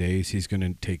 10 days, he's going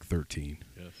to take 13.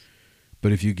 Yes.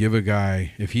 But if you give a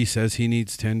guy, if he says he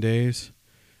needs 10 days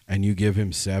and you give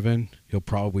him 7, he'll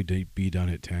probably be done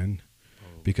at 10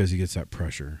 because he gets that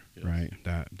pressure, right?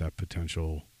 That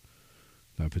potential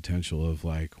of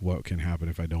like, what can happen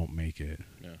if I don't make it?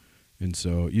 Yeah. And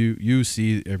so you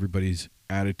see everybody's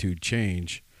attitude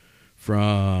change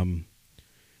from,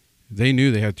 they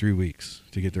knew they had 3 weeks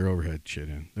to get their overhead shit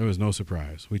in. There was no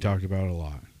surprise. We talked about it a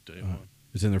lot. Day one.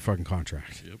 It's in their fucking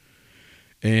contract. Yep.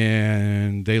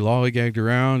 And they lollygagged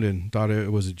around and thought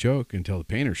it was a joke until the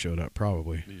painter showed up,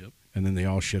 probably. Yep. And then they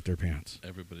all shit their pants.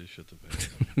 Everybody shit their pants.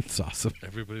 It's awesome.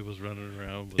 Everybody was running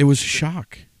around. It was a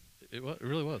shock. It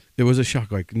really was. It was a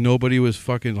shock. Like, nobody was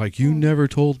fucking like, you never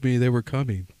told me they were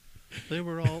coming. They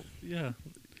were all, yeah.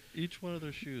 Each one of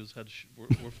their shoes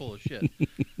were full of shit.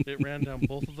 It ran down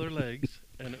both of their legs,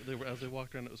 and as they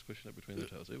walked around, it was squishing it between their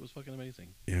toes. It was fucking amazing.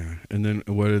 Yeah. And then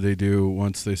what did they do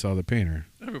once they saw the painter?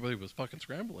 Everybody was fucking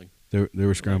scrambling. They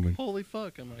were scrambling. Like, holy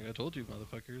fuck! I'm like, I told you,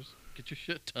 motherfuckers, get your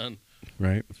shit done.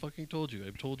 Right. I fucking told you.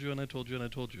 I told you, and I told you, and I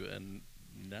told you, and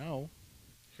now,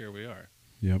 here we are.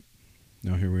 Yep.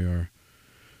 Now here we are.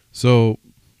 So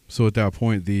at that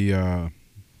point, the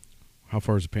how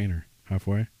far is the painter?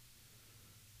 Halfway.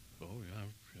 Oh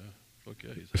yeah. Fuck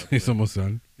yeah, He's almost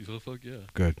done. He's like, fuck yeah.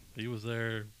 Good. He was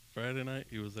there Friday night.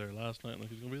 He was there last night, and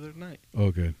he's gonna be there tonight.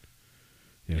 Oh, good.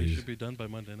 Yeah, he should be done by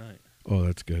Monday night. Oh,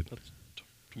 that's good. That's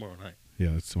tomorrow night.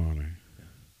 Yeah, that's tomorrow night. Yeah.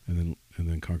 And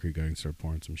then Concrete Guy can start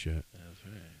pouring some shit. That's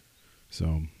right.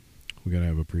 So we gotta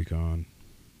have a pre-con.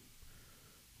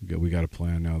 We got a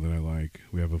plan now that I like.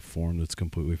 We have a form that's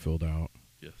completely filled out.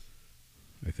 Yes.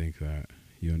 I think that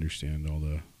you understand all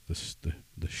the stuff.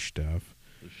 The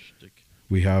shtick.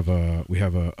 We have a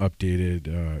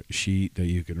updated sheet that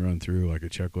you can run through, like a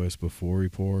checklist before we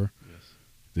pour. Yes.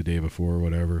 The day before, or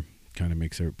whatever. Kind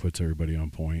of puts everybody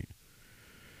on point.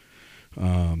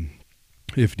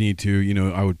 If need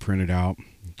to, I would print it out,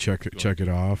 check it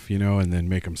off, and then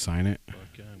make them sign it.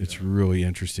 Okay, it's really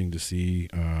interesting to see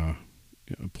a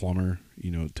plumber,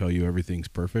 tell you everything's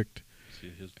perfect.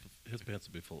 See, his pants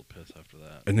will be full of piss after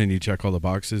that. And then you check all the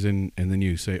boxes, and then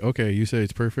you say, okay, you say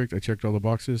it's perfect. I checked all the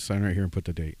boxes. Sign right here and put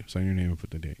the date. Sign your name and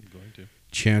put the date. I'm going to.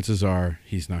 Chances are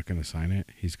he's not going to sign it.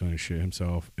 He's going to shit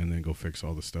himself and then go fix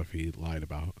all the stuff he lied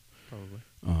about. Probably.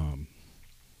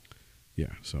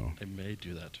 Yeah, so. I may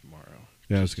do that tomorrow.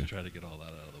 Yeah, just that's good. to try to get all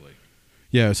that out of the way.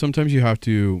 Yeah, sometimes you have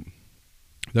to.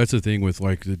 That's the thing with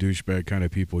like the douchebag kind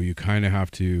of people. You kind of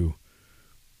have to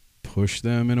push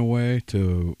them in a way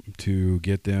to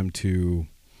get them to.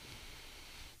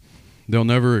 They'll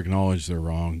never acknowledge they're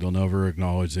wrong. They'll never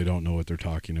acknowledge they don't know what they're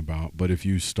talking about. But if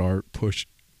you start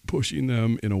pushing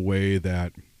them in a way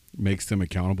that makes them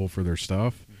accountable for their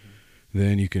stuff,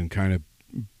 then you can kind of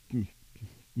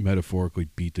metaphorically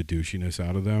beat the douchiness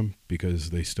out of them because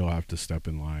they still have to step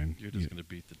in line. You're just going to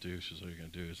beat the douche is what you're going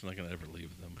to do. It's not going to ever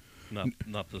leave them.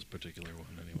 Not this particular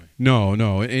one anyway.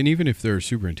 No. And even if they're a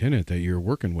superintendent that you're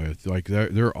working with, like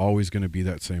they're always going to be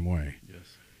that same way.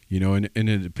 Yes. And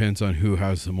it depends on who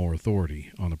has the more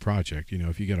authority on the project.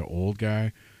 If you get an old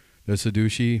guy that's a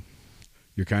douchey,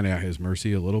 you're kind of at his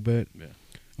mercy a little bit.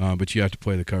 Yeah. But you have to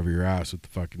play the cover your ass with the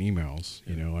fucking emails.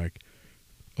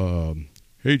 Yeah.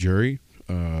 Hey Jerry,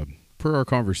 per our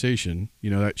conversation,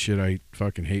 that shit I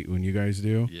fucking hate when you guys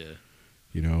do.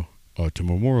 Yeah. To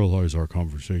memorialize our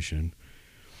conversation,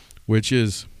 which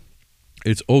is,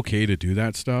 it's okay to do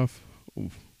that stuff,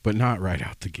 but not right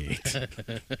out the gate.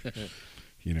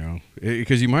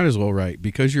 Because you might as well write,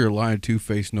 because you're a lying,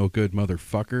 two-faced, no good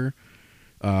motherfucker.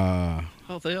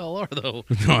 Oh, they all are though.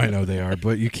 No, I know they are,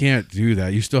 but you can't do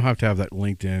that. You still have to have that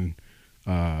LinkedIn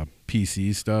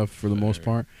PC stuff for the most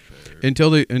part until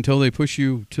they push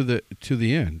you to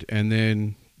the end, and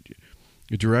then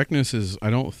directness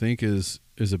I don't think is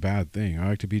a bad thing. I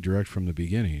like to be direct from the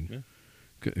beginning,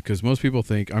 because most people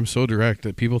think I'm so direct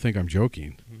that people think I'm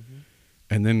joking,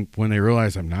 and then when they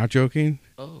realize I'm not joking,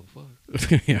 oh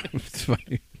fuck, yeah, it's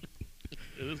funny.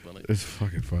 It is funny. It's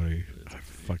fucking funny. I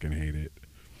fucking hate it.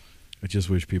 I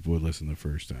just wish people would listen the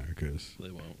first time, because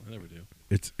they won't. They never do.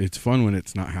 It's fun when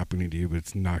it's not happening to you, but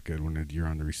it's not good when you're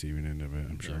on the receiving end of it.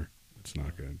 I'm sure it's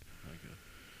not good. Not good.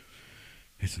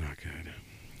 It's not good.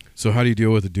 So how do you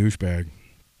deal with a douchebag?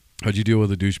 How'd you deal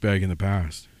with a douchebag in the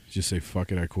past? Did you just say,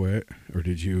 fuck it, I quit? Or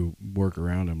did you work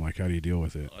around them? Like, how do you deal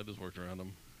with it? I just worked around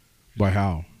them. By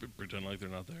how? Pretend like they're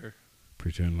not there.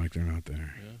 Pretend like they're not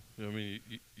there. Yeah. I mean,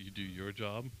 you do your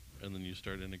job, and then you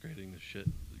start integrating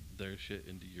their shit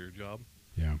into your job.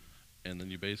 Yeah. And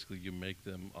then you make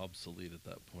them obsolete at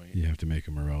that point. You have to make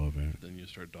them irrelevant. Then you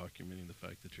start documenting the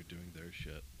fact that you're doing their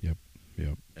shit. Yep.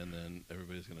 And then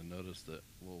everybody's going to notice that,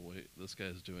 well, wait, this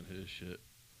guy's doing his shit,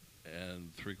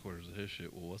 and 3/4 of his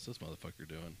shit, well, what's this motherfucker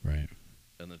doing? Right.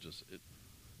 And then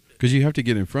because you have to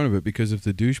get in front of it, because if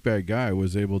the douchebag guy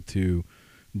was able to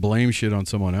blame shit on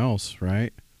someone else,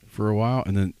 right, for a while,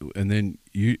 and then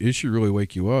it should really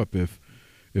wake you up if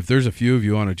there's a few of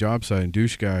you on a job site and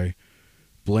douche guy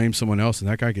blames someone else and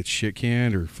that guy gets shit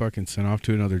canned or fucking sent off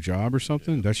to another job or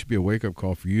something. Yeah. That should be a wake up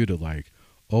call for you to like,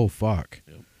 oh fuck,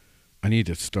 Yep. I need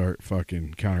to start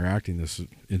fucking counteracting this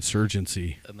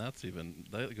insurgency. And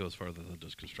that goes farther than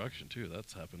just construction too.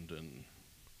 That's happened in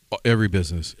Every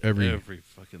business, every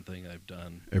fucking thing I've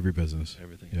done. Every business.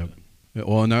 Everything Yep. I've done. Yeah,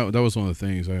 well, and that was one of the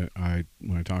things I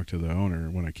when I talked to the owner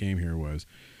when I came here was,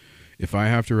 if I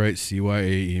have to write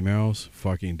CYA emails,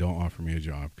 fucking don't offer me a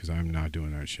job, because I'm not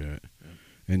doing that shit.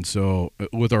 Yeah. And so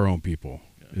with our own people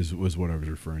Yeah. was what I was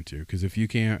referring to. Because if you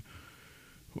can't,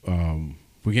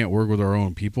 if we can't work with our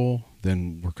own people,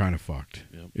 then we're kind of fucked.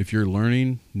 Yep. If you're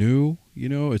learning new, you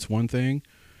know, it's one thing.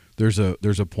 There's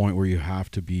a point where you have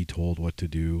to be told what to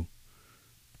do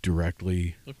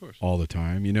directly Of course. all the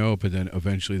time, you know, but then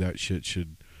eventually that shit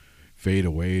should fade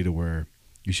away to where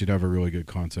you should have a really good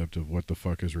concept of what the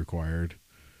fuck is required,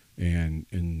 and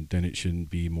then it shouldn't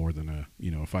be more than a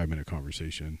 5-minute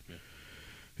conversation. Yeah.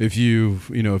 If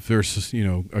if there's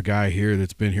a guy here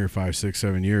that's been here 5, 6,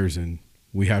 7 years and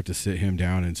we have to sit him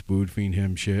down and spoon feed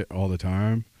him shit all the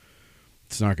time,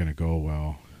 it's not going to go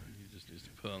well. He just needs to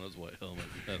put on his white helmet.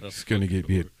 He's going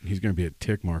to be a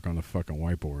tick mark on the fucking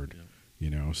whiteboard.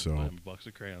 Yeah. So Buy him a box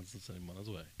of crayons and send him on his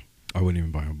way. I wouldn't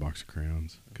even buy him a box of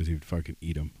crayons because he would fucking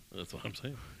eat them. That's what I'm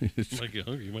saying. It's You might get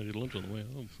hungry. You might eat lunch on the way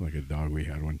home. like a dog we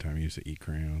had one time. He used to eat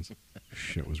crayons.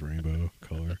 Shit was rainbow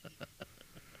color.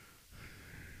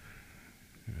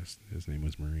 His name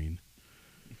was Marine.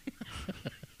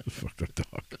 The fucked up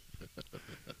dog.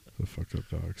 The fucked up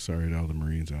dog. Sorry to all the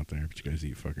Marines out there, but you guys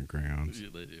eat fucking crayons. Yeah,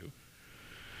 they do.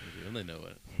 They do. And they know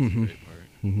it. That's the great part.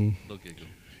 Mm-hmm. They'll giggle.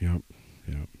 Yep.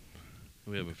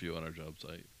 We have a few on our job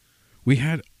site. We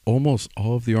had almost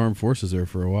all of the armed forces there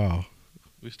for a while.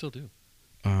 We still do.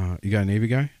 You got a Navy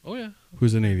guy? Oh, yeah.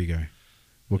 Who's a Navy guy?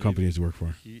 What Navy. company does he work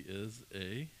for? He is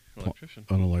a electrician.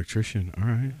 An electrician. All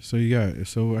right. So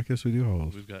I guess we do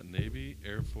hold. We've got Navy,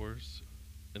 Air Force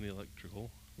in the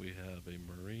electrical. We have a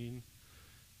Marine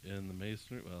in the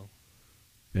masonry. Well,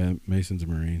 Yeah, Mason's a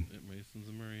Marine. Mason's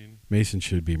a Marine. Mason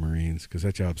should be Marines because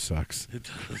that job sucks. It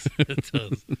does. It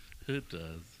does. It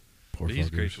does. Poor But he's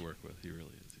fuckers. great to work with. He really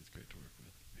is. He's great to work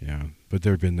with. Yeah, but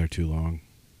they've been there too long.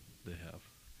 They have.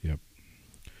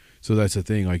 So that's the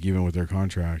thing. Like even with their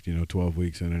contract, 12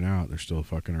 weeks in and out, they're still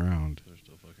fucking around. They're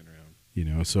still fucking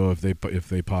around. So if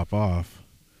they pop off,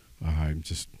 I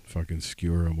just fucking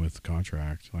skewer them with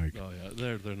contract. Like Oh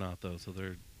yeah, they're not though. So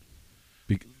they're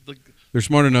they're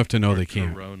smart enough to know they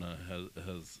can't. Corona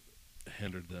has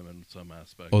hindered them in some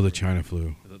aspect. Oh, the China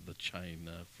flu. The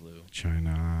China flu.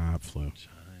 China flu.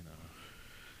 China.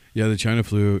 Yeah, the China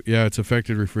flu. Yeah, it's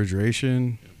affected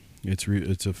refrigeration. Yep.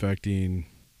 It's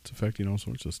affecting all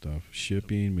sorts of stuff.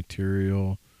 Shipping,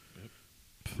 material. Yep.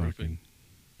 Fucking. Roofing.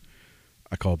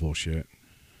 I call bullshit.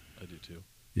 I do too.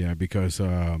 Yeah, because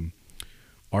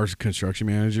our construction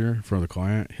manager for the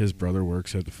client, his brother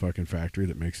works at the fucking factory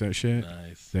that makes that shit.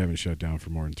 Nice. They haven't shut down for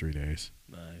more than 3 days.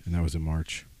 Nice. And that was in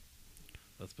March.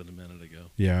 That's been a minute ago.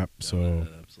 Yeah, That so had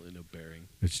absolutely no bearing.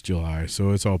 it's July,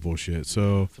 so it's all bullshit.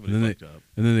 So Somebody fucked up.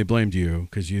 and then they blamed you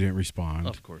because you didn't respond.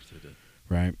 Of course they did.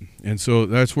 Right. And so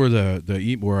that's where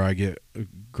where I get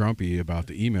grumpy about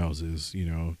the emails is,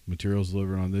 materials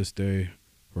delivered on this day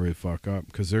or they fuck up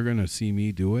because they're going to see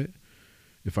me do it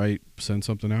if I send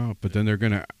something out, but then they're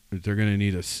going to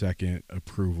need a second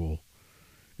approval.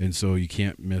 And so you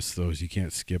can't miss those. You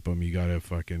can't skip them. You got to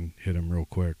fucking hit them real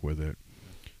quick with it.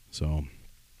 So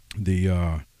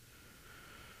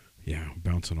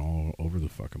bouncing all over the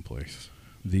fucking place.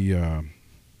 The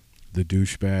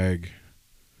douchebag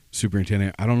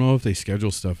superintendent, I don't know if they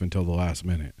schedule stuff until the last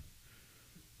minute,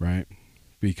 right?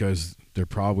 Because they're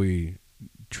probably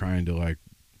trying to like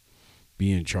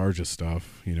be in charge of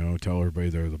stuff, tell everybody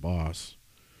they're the boss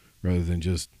rather than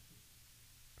just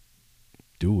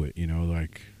do it,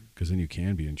 because then you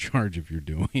can be in charge if you're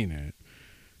doing it.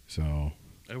 So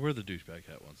I wear the douchebag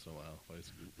hat once in a while. If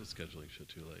I was scheduling shit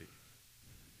too late.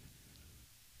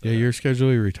 yeah, you're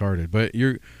scheduling retarded,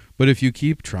 but if you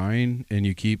keep trying and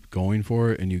you keep going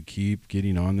for it and you keep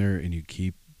getting on there and you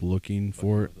keep looking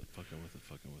for it, Fucking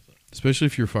with it. especially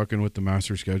if you're fucking with the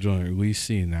master schedule and at least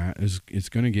seeing that, it's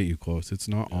going to get you close. It's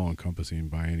not all encompassing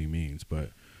by any means,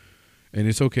 and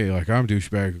it's okay. Like I'm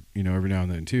douchebag, every now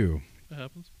and then too. It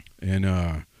happens. And,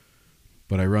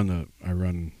 but I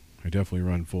definitely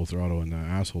run full throttle in the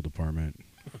asshole department.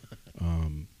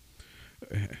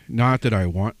 Not that I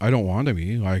don't want to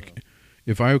be like,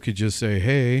 if I could just say,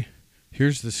 hey,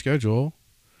 here's the schedule.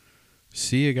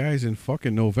 See you guys in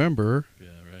fucking November. Yeah,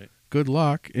 right. Good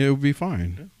luck. It would be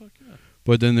fine. Yeah, fuck yeah.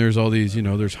 But then there's all these,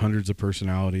 there's hundreds of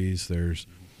personalities. There's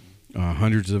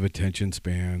hundreds of attention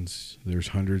spans. There's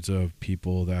hundreds of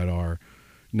people that are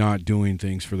not doing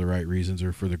things for the right reasons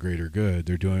or for the greater good.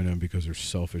 They're doing them because they're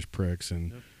selfish pricks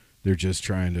and they're just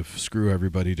trying to screw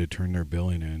everybody to turn their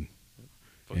billing in.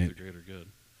 Fuck the greater good.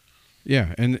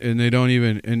 Yeah, and they don't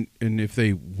even and if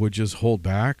they would just hold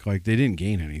back, like they didn't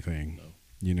gain anything.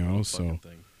 No. So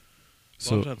Thing. A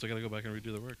so lot of times I gotta go back and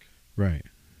redo the work. right.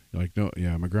 Like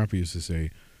my grandpa used to say,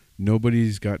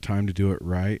 nobody's got time to do it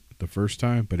right the first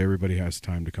time, but everybody has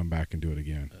time to come back and do it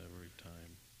again. Every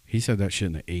time. He said that shit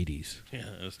in the 80s. Yeah,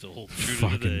 it's still true to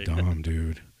Fucking today. dumb,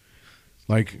 dude.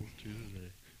 Like, True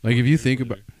today. like if 40 you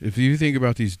years think later.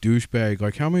 about these douchebag,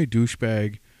 like how many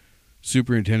douchebag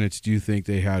superintendents do you think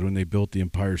they had when they built the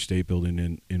Empire State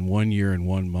Building in 1 year and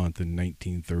 1 month in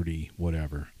 1930,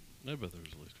 whatever? I bet there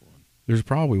was at least one. There's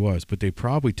probably was, but they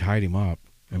probably tied him up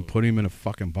and Oh. put him in a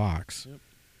fucking box, Yep.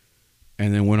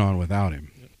 and then went on without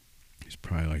him. Yep. He's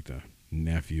probably like the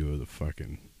nephew of the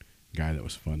fucking guy that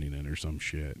was funding it or some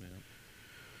shit. Yeah.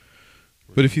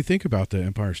 But if you think about the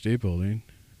Empire State Building,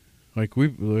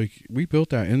 we built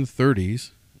that in the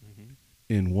 30s Mm-hmm.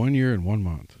 in 1 year and 1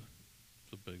 month.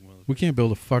 It's a big motherfucker. We can't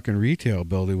build a fucking retail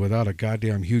building without a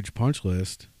goddamn huge punch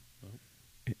list, Nope.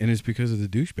 and it's because of the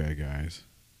douchebag guys.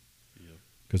 Yep.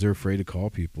 Because they're afraid to call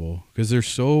people. Because they're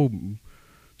so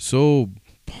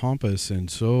pompous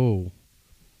and so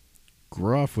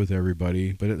gruff with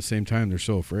everybody, but at the same time they're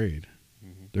so afraid.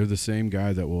 Mm-hmm. They're the same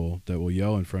guy that will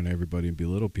yell in front of everybody and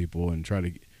belittle people and try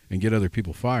to and get other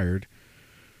people fired,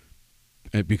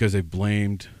 because they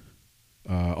blamed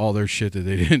all their shit that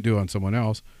they didn't do on someone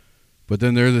else. But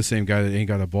then they're the same guy that ain't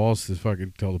got the balls to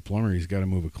fucking tell the plumber he's got to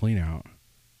move a clean out,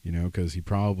 because he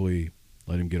probably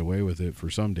let him get away with it for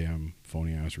some damn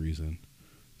phony ass reason.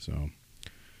 So,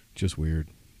 just weird.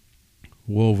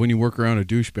 Well, when you work around a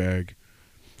douchebag,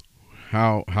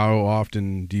 how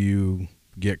often do you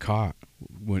get caught?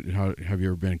 Have you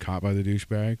ever been caught by the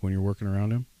douchebag when you're working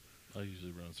around him? I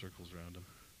usually run circles around him.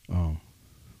 Oh.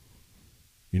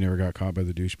 You never got caught by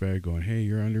the douchebag going, "Hey,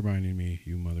 you're undermining me,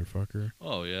 you motherfucker."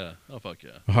 Oh yeah. Oh fuck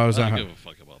yeah. How does I that don't hap- give a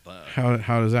fuck about that.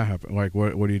 How does that happen? Like,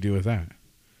 what do you do with that?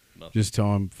 Nothing. Just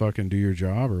tell him fucking do your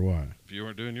job or what? If you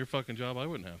weren't doing your fucking job, I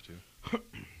wouldn't have to.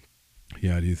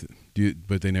 Yeah,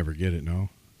 but they never get it, no?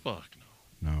 Fuck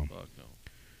No. no. Fuck no.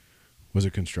 Was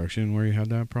it construction where you had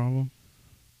that problem?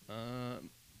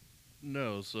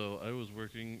 No. So I was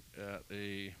working at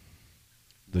a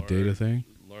The data thing?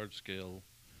 large scale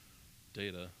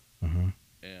data, Uh-huh.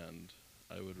 and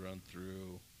I would run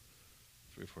through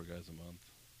 3 or 4 guys a month.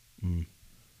 Mm.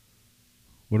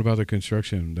 What about the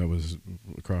construction that was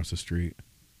across the street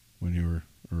when you were,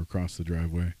 or across the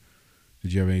driveway?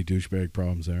 Did you have any douchebag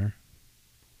problems there?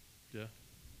 Yeah.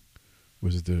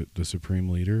 Was it the supreme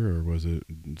leader, or was it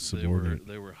subordinate?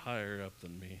 They were higher up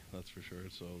than me, that's for sure.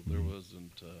 So there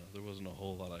Mhm. wasn't a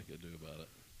whole lot I could do about it.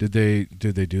 Did they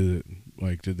do it,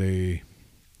 like,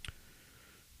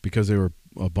 because they were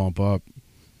a bump up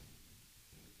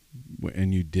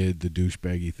and you did the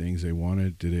douchebaggy things they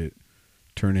wanted, did it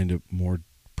turn into more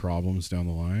problems down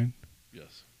the line?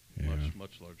 Yes. Yeah.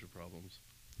 Much larger problems.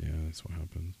 Yeah, that's what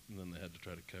happens. And then they had to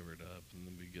try to cover it up, and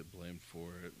then we get blamed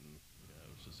for it, and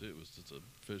it was just a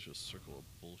vicious circle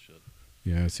of bullshit.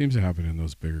 Yeah, it seems to happen in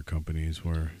those bigger companies It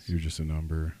where does. you're just a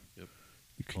number. Yep.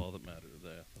 You can- All that mattered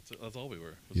there. That's all we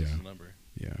were. Was Yeah. just a number.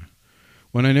 Yeah.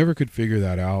 When I never could figure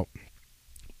that out,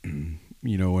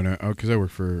 because I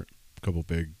worked for a couple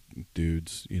big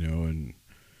dudes, and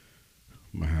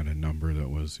I had a number that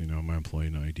was, my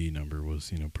employee ID number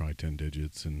was, probably 10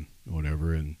 digits and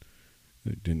whatever, and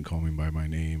it didn't call me by my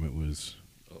name. It was,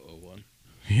 001.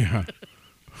 yeah,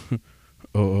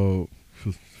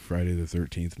 Friday the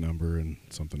 13th number and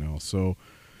something else. So,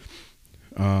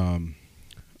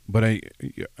 but I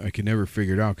could never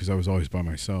figure it out because I was always by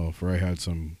myself, or I had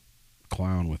some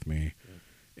clown with me.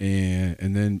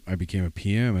 And then I became a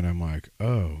PM, and I'm like,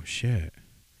 oh shit.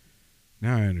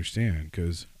 Now I understand,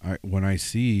 because when I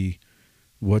see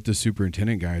what the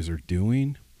superintendent guys are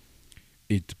doing,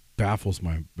 it blows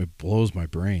my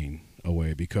brain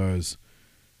away, because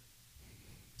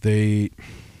they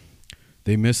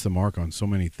miss the mark on so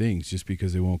many things just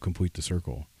because they won't complete the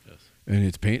circle. Yes.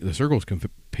 And the circle's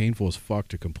painful as fuck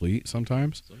to complete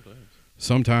sometimes.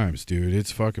 Sometimes, dude,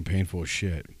 it's fucking painful as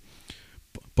shit.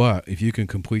 But if you can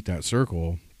complete that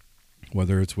circle,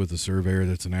 whether it's with a surveyor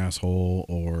that's an asshole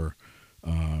or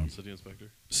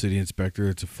city inspector,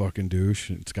 it's a fucking douche.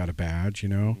 It's got a badge,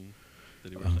 Mm-hmm. That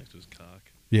he wears next to his cock.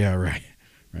 Yeah, right.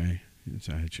 I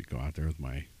should go out there with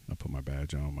I'll put my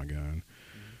badge on my gun.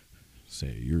 Mm-hmm.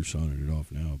 Say, you're signing it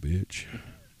off now, bitch.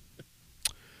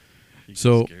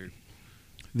 So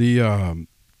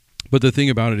but the thing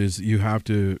about it is you have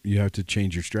to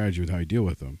change your strategy with how you deal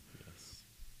with them. Yes.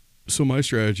 So my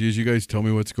strategy is, you guys tell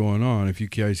me what's going on. If you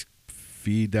guys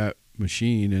feed that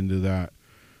machine into that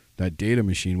data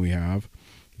machine we have,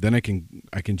 then I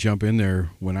can jump in there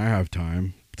when I have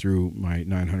time through my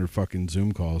 900 fucking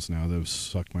Zoom calls now that have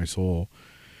sucked my soul.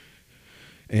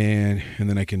 And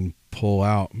then I can pull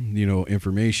out,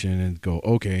 information and go,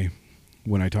 okay,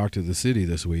 when I talked to the city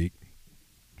this week,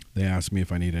 they asked me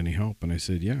if I need any help. And I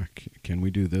said, yeah, can we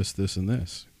do this, this, and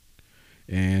this?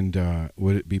 And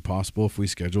would it be possible if we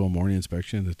schedule a morning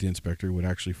inspection that the inspector would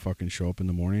actually fucking show up in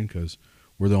the morning? Because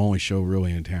we're the only show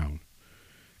really in town.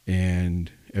 And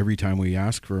every time we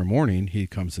ask for a morning, he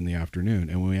comes in the afternoon.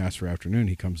 And when we ask for afternoon,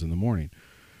 he comes in the morning.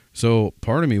 So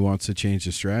part of me wants to change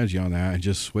the strategy on that and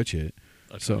just switch it.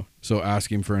 So ask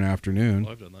him for an afternoon.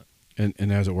 I've done that.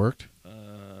 And has it worked?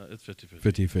 It's 50-50.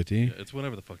 50-50? Yeah, it's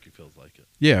whenever the fuck he feels like it.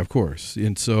 Yeah, of course.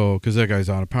 And so, because that guy's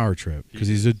on a power trip. Because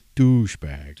he's a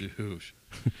douchebag. Douche.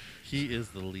 He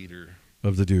is the leader.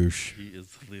 Of the douche. He is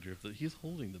the leader of the... He's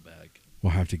holding the bag.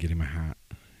 We'll have to get him a hat.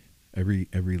 Every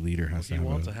leader has to have He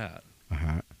wants a hat. A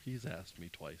hat? He's asked me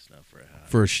twice now for a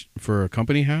hat. For a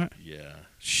company hat? Yeah.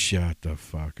 Shut the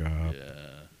fuck up.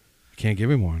 Yeah. Can't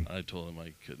give him one. I told him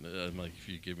I couldn't. I'm like, if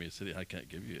you give me a city, I can't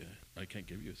give you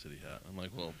a city hat. I'm like,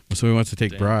 well. So he wants to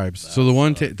take damn, bribes. that So the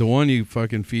sucks. one you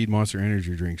fucking feed Monster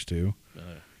Energy drinks to,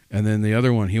 and then the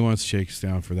other one he wants shakes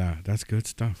down for that. That's good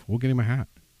stuff. We'll get him a hat.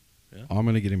 Yeah. I'm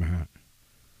gonna get him a hat.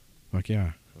 Fuck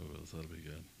yeah. Oh, that'll be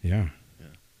good. Yeah.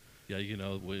 Yeah, you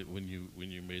know, when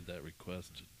you made that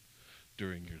request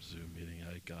during your Zoom meeting,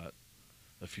 I got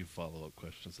a few follow-up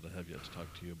questions that I have yet to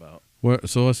talk to you about. What?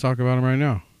 So let's talk about him right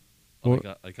now. Well,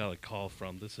 What? I got a call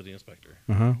from the city inspector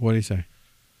What did he say?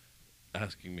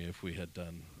 asking me if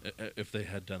they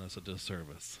had done us a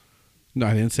disservice. No,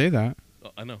 I didn't say that.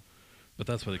 Oh, I know, but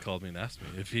that's what he called me and asked me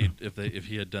if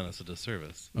he had done us a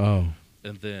disservice. Oh.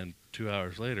 And then 2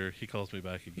 hours later, he calls me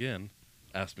back again,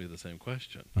 asked me the same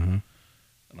question.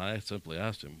 And I simply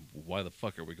asked him, why the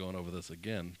fuck are we going over this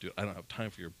again? Dude, I don't have time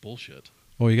for your bullshit.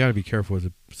 Well, you got to be careful with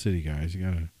the city guys. You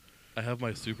got to. I have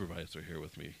my supervisor here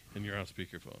with me, and you're on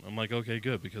speakerphone. I'm like, okay,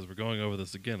 good, because we're going over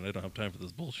this again, and I don't have time for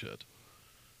this bullshit.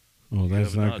 Oh,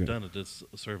 that's you have not not good. done a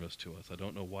disservice to us. I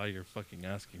don't know why you're fucking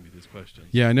asking me these questions.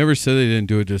 Yeah, I never said they didn't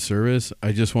do a disservice.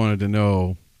 I just wanted to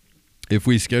know if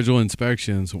we schedule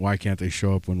inspections, why can't they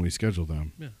show up when we schedule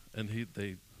them? Yeah, and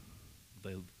they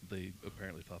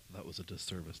apparently thought that was a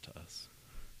disservice to us.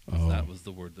 Oh. That was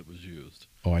the word that was used.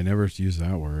 Oh, I never used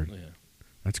that word. Yeah,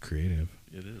 That's creative.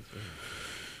 it is.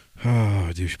 Oh,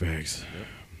 douchebags.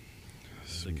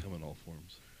 Yep. They come in all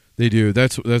forms. They do.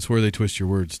 That's where they twist your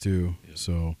words too. Yeah.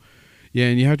 So, yeah,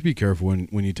 and you have to be careful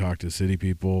when you talk to city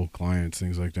people, clients,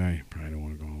 things like that. You probably don't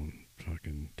want to go and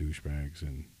fucking douchebags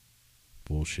and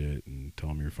bullshit and tell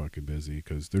them you're fucking busy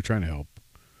because they're trying to help,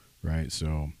 right?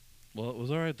 So, Well, it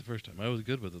was all right the first time. I was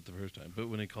good with it the first time. But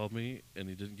when he called me and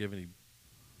he didn't give any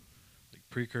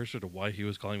precursor to why he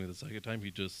was calling me the second time, he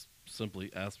just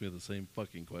simply asked me the same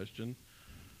fucking question.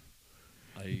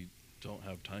 I don't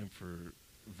have time for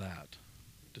that.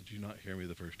 Did you not hear me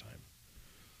the first time?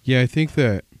 yeah, I think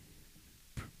that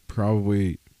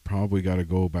probably got to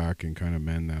go back and kind of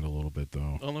mend that a little bit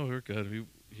though. Oh, no, we were good.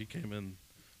 He came in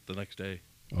the next day.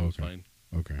 It Oh, was okay. fine.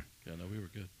 Okay. Yeah, no, we were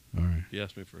good. All right. He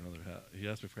asked me for another hat. He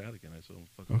asked me for a hat again. I said, oh,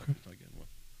 fuck Okay. off. He's not getting one.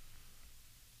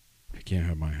 He can't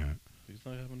have my hat. He's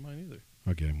not having mine either.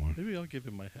 I'll get him one. Maybe I'll give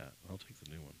him my hat. I'll take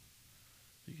the new one.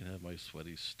 You can have my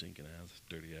sweaty, stinking ass,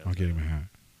 dirty ass. I'll get him a hat.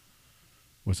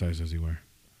 What size does he wear?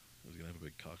 He's going to have a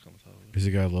big cock on the top of it. Has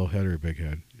he got a little head or a big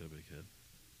head? He's got a big head.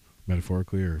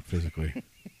 Metaphorically or physically?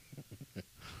 A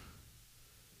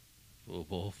little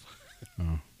both.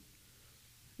 Oh.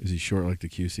 Is he short like the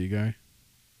QC guy?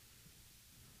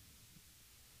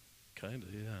 Kind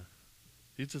of, yeah.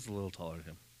 He's just a little taller than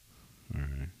him. All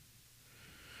right.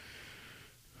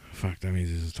 Fuck, that means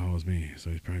he's as tall as me, so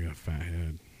he's probably got a fat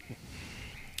head.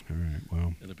 All right,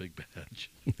 well. And a big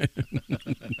badge.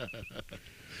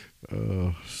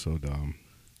 Oh, so dumb.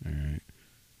 All right.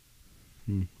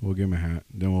 We'll give him a hat.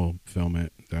 Then we'll film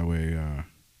it. That way,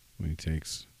 when he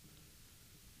takes...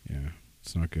 Yeah,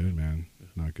 it's not good, man.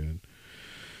 Not good.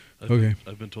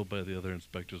 I've been told by the other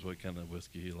inspectors what kind of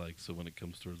whiskey he likes, so when it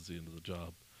comes towards the end of the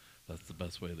job, that's the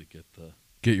best way to get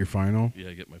Get your final?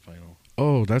 get my final.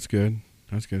 Oh, that's good.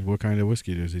 That's good. What kind of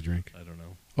whiskey does he drink? I don't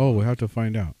know. Oh, we'll have to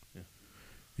find out. Yeah.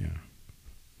 Yeah.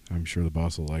 I'm sure the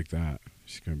boss will like that.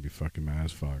 She's going to be fucking mad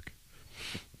as fuck.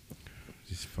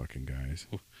 These fucking guys.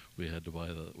 We had to buy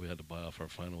off our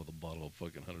final with a bottle of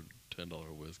fucking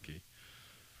 $110 whiskey.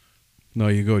 No,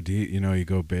 you go deep. You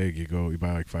go big. You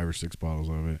buy like 5 or 6 bottles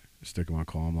of it. Stick them on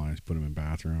column lines. Put them in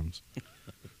bathrooms.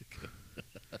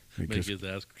 Make his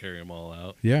ass carry them all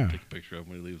out. Yeah. Take a picture of him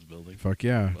when he leaves the building. Fuck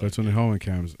yeah. Fuck That's when the helmet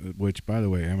cams, which, by the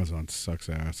way, Amazon sucks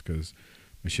ass because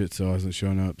my shit still hasn't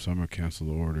shown up, so I'm going to cancel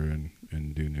the order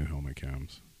and do new helmet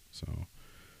cams. So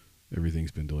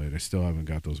everything's been delayed. I still haven't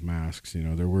got those masks.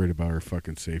 They're worried about our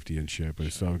fucking safety and shit, but I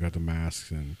still haven't got the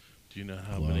masks. And do you know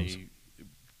how gloves. many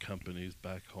companies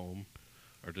back home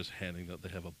are just handing that. They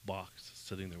have a box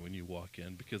sitting there when you walk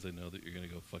in because they know that you're going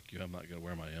to go, fuck you, I'm not going to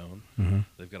wear my own.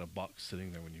 They've got a box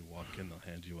sitting there when you walk in. They'll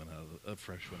hand you a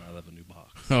fresh one out of a new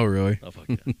box. Oh, really? Oh, fuck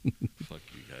yeah. Fuck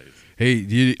you guys.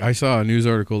 Hey, I saw a news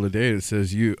article today that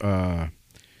says you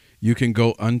can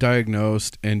go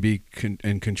undiagnosed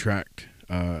and contract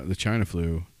the China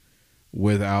flu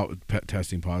without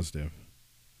testing positive.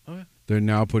 Oh, yeah. They're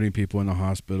now putting people in the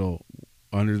hospital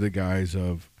under the guise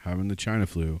of having the China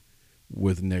flu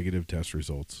with negative test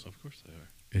results. Of course they are.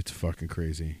 It's fucking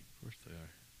crazy. Of course they are.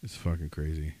 It's fucking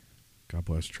crazy. God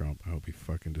bless Trump. I hope he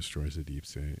fucking destroys the deep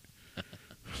state.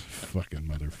 Fucking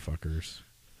motherfuckers.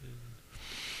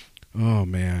 Oh,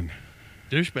 man.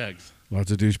 Douchebags.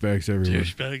 Lots of douchebags everywhere.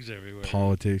 Douchebags everywhere.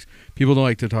 Politics. People don't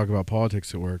like to talk about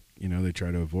politics at work. You know, they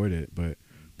try to avoid it, but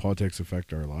politics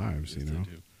affect our lives, Yes, you know?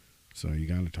 they do. So you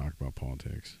got to talk about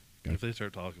politics. If they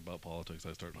start talking about politics,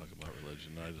 I start talking about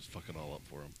religion, and I just fuck it all up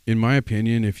for them. In my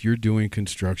opinion, if you're doing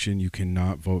construction, you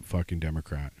cannot vote fucking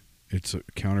Democrat. It's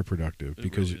counterproductive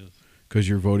because really is. because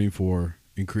you're voting for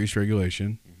increased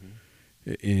regulation,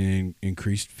 Mhm.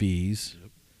 increased fees.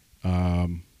 Yep.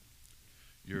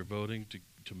 You're voting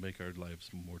to make our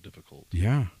lives more difficult.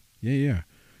 Yeah.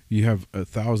 You have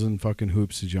 1,000 fucking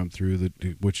hoops to jump through,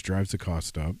 which drives the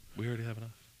cost up. We already have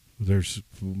enough. There's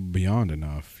beyond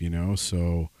enough, you know.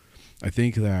 So I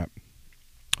think that,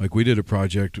 like, we did a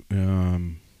project a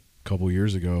couple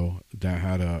years ago that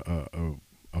had a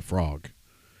frog,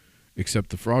 except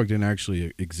the frog didn't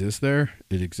actually exist there.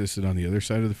 It existed on the other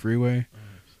side of the freeway. Oh,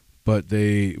 nice. But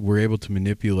they were able to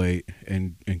manipulate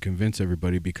and convince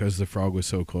everybody, because the frog was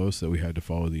so close, that we had to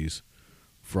follow these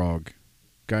frog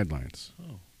guidelines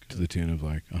Oh, to the tune of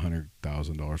like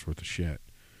 $100,000 worth of shit.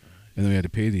 And then we had to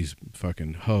pay these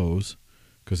fucking hoes,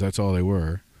 because that's all they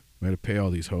were. We had to pay all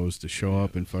these hoes to show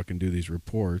up and fucking do these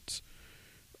reports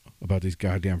about these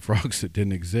goddamn frogs that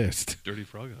didn't exist. Dirty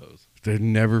frog hose. There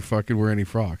never fucking were any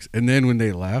frogs. And then when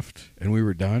they left and we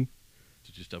were done,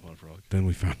 Did you step on a frog? then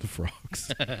we found the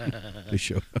frogs. They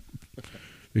showed up.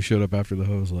 They showed up after the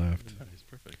hose left. Nice,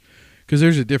 perfect. Because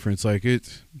there's a difference. Like,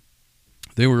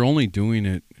 they were only doing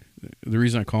it. The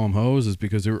reason I call them hoes is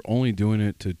because they were only doing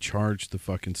it to charge the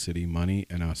fucking city money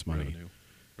and us money.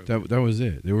 Revenue. That was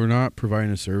it. They were not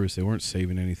providing a service. They weren't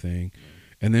saving anything.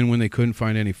 And then when they couldn't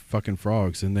find any fucking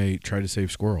frogs, then they tried to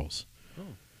save squirrels. Oh.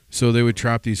 So they would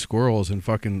trap these squirrels and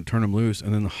fucking turn them loose,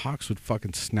 and then the hawks would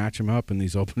fucking snatch them up in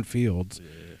these open fields.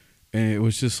 Yeah. And it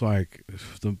was just like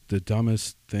the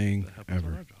dumbest thing That happens on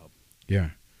ever. our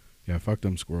job. Yeah, fuck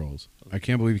them squirrels. I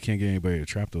can't believe you can't get anybody to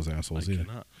trap those assholes I either.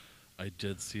 cannot. I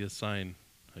did see a sign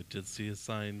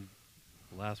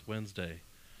last Wednesday.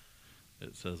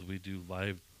 It says we do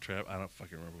live trap. I don't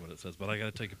fucking remember what it says, but I got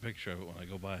to take a picture of it when I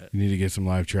go by it. You need to get some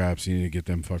live traps. You need to get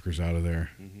them fuckers out of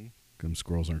there. Mm-hmm. Them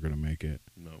squirrels aren't going to make it.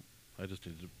 No. I just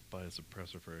need to buy a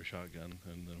suppressor for a shotgun,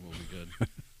 and then we'll be good.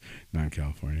 Not in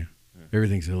California. Yeah.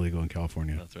 Everything's illegal in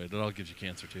California. That's right. That all gives you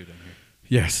cancer, too, down here.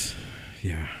 Yes.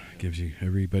 Yeah. Gives you,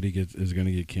 everybody is going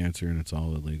to get cancer, and it's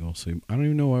all illegal. So I don't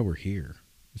even know why we're here.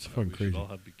 It's fucking we crazy.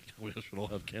 We should all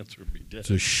have cancer and be dead. It's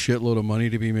a shitload of money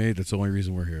to be made. That's the only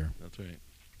reason we're here. That's right.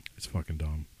 It's fucking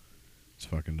dumb. It's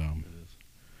fucking dumb. It is.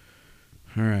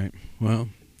 All right. Well,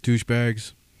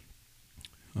 douchebags.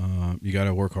 You got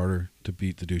to work harder to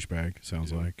beat the douchebag,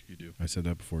 sounds You do. like. You do. I said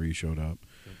that before you showed up.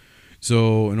 Yep.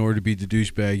 So in order to beat the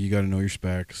douchebag, you got to know your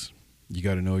specs. You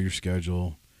got to know your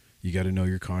schedule. You got to know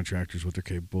your contractors, what they're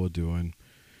capable of doing.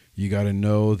 You got to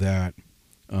know that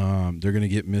they're going to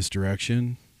get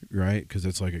misdirection, right? Because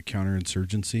it's like a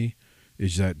counterinsurgency.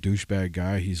 Is that douchebag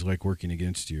guy, he's like working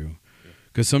against you.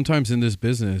 Because sometimes in this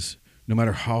business, no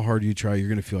matter how hard you try, you're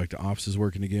going to feel like the office is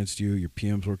working against you, your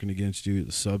PM's working against you,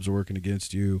 the subs are working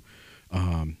against you,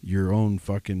 your own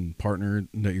fucking partner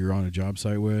that you're on a job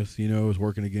site with, you know, is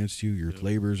working against you. Your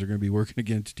laborers are going to be working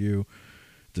against you.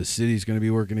 The city's going to be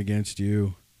working against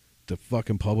you. The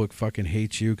fucking public fucking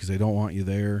hates you because they don't want you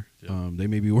there. Yep. They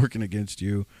may be working against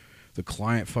you. The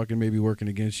client fucking may be working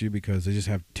against you because they just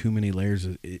have too many layers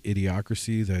of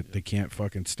idiocracy that they can't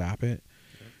fucking stop it.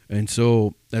 And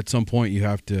so at some point you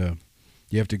have to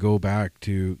go back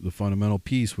to the fundamental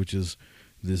piece, which is,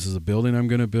 this is a building I'm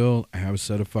going to build. I have a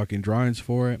set of fucking drawings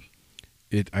for it.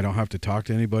 I don't have to talk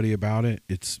to anybody about it.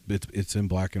 It's in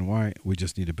black and white. We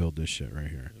just need to build this shit right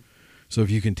here. Yep. So if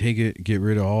you can take it, get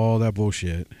rid of all that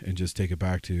bullshit and just take it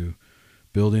back to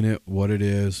building it, what it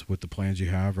is, with the plans you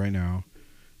have right now,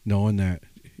 knowing that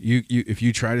if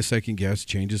you try to second guess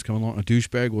changes come along, a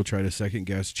douchebag will try to second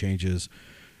guess changes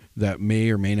that may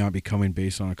or may not be coming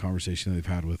based on a conversation that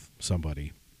they've had with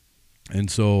somebody. And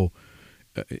so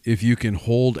if you can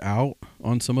hold out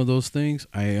on some of those things,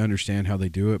 I understand how they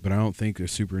do it, but I don't think a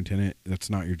superintendent, that's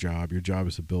not your job. Your job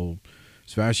is to build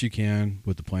as fast as you can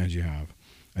with the plans you have.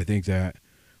 I think that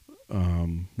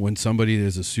when somebody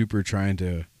is a super trying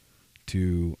to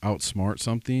outsmart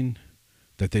something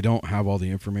that they don't have all the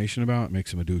information about, it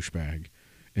makes them a douchebag.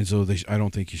 And so I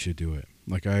don't think you should do it.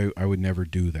 Like I would never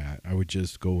do that. I would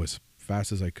just go as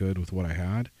fast as I could with what I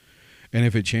had. And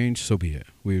if it changed, so be it.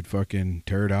 We would fucking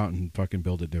tear it out and fucking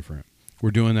build it different.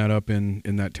 We're doing that up in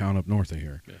that town up north of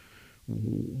here. Yeah.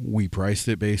 We priced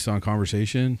it based on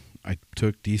conversation. I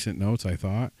took decent notes, I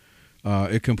thought.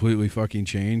 It completely fucking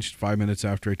changed 5 minutes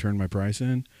after I turned my price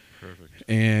in. Perfect.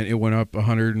 And it went up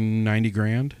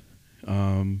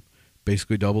 $190,000.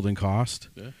 Basically doubled in cost.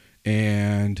 Yeah.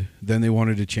 And then they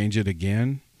wanted to change it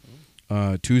again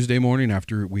Tuesday morning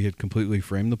after we had completely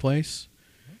framed the place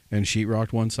and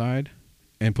sheetrocked one side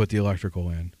and put the electrical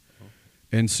in.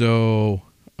 And so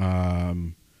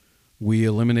we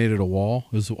eliminated a wall.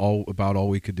 This is about all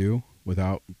we could do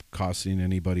without costing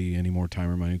anybody any more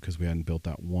time or money because we hadn't built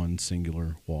that one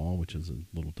singular wall, which is a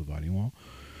little dividing wall.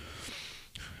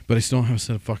 But I still don't have a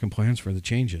set of fucking plans for the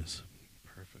changes.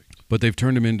 But they've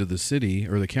turned them into the city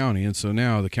or the county, and so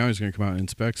now the county's going to come out and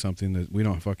inspect something that we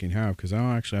don't fucking have because I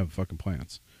don't actually have fucking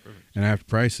plans. Perfect. And I have to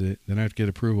price it, then I have to get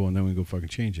approval, and then we go fucking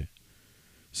change it.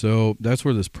 So that's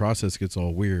where this process gets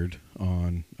all weird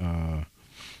on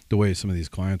the way some of these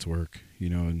clients work, you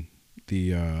know, and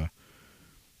the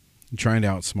trying to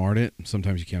outsmart it.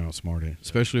 Sometimes you can't outsmart it,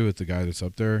 especially with the guy that's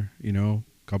up there, you know,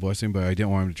 God bless him, but I didn't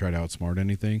want him to try to outsmart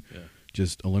anything. Yeah.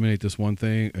 Just eliminate this one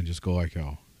thing and just go like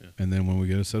hell. And then when we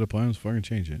get a set of plans, fucking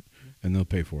change it. And they'll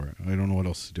pay for it. I don't know what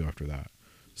else to do after that.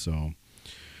 So,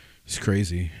 it's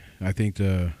crazy. I think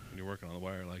when you're working on the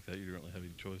wire like that, you don't really have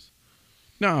any choice.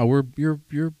 No,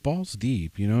 you're balls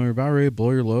deep. You know, you're about ready to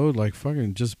blow your load. Like,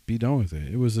 fucking just be done with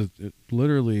it. It was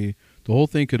literally, the whole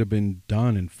thing could have been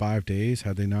done in 5 days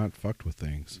had they not fucked with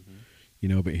things. Mm-hmm. You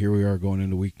know, but here we are going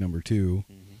into week number 2.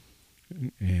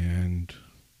 Mm-hmm. And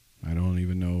I don't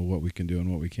even know what we can do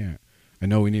and what we can't. I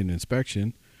know we need an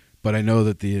inspection. But I know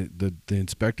that the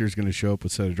inspector is going to show up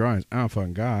with a set of drawings I don't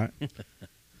fucking got,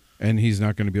 and he's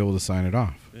not going to be able to sign it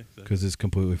off because it's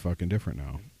completely fucking different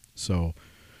now. So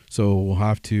I'll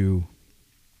have to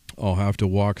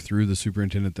walk through the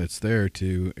superintendent that's there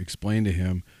to explain to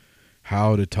him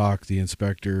how to talk the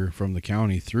inspector from the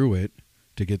county through it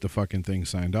to get the fucking thing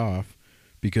signed off.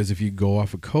 Because if you go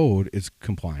off a code, it's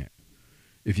compliant.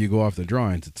 If you go off the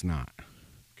drawings, it's not.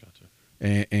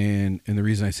 And the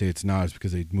reason I say it's not is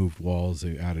because they moved walls,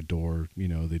 they added door, you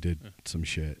know, they did some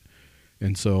shit.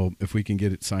 And so if we can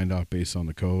get it signed off based on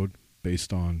the code,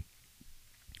 based on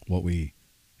what we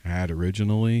had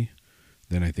originally,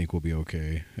 then I think we'll be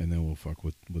okay. And then we'll fuck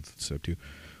with step 2.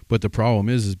 But the problem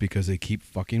is because they keep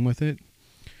fucking with it,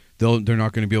 they're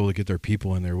not going to be able to get their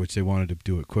people in there, which they wanted to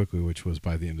do it quickly, which was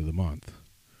by the end of the month.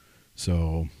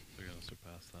 So they're going to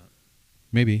surpass that.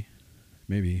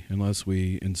 Maybe, unless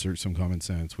we insert some common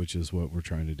sense, which is what we're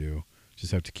trying to do.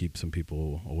 Just have to keep some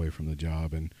people away from the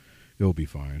job, and it'll be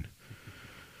fine.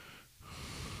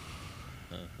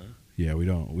 Yeah, we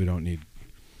don't need.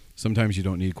 Sometimes you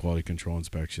don't need quality control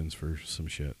inspections for some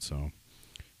shit. So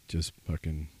just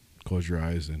fucking close your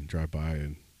eyes and drive by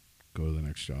and go to the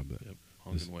next job.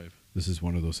 Honk and wave. This is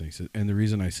one of those things, and the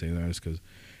reason I say that is because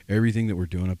everything that we're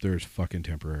doing up there is fucking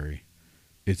temporary.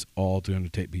 It's all going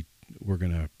to be. We're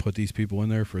going to put these people in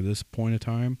there for this point of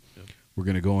time. Yep. We're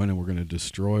going to go in and we're going to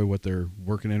destroy what they're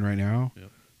working in right now,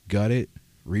 gut it,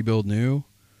 rebuild new.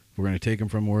 We're going to take them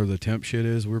from where the temp shit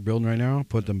is we're building right now,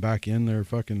 put them back in their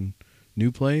fucking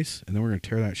new place, and then we're going to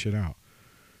tear that shit out.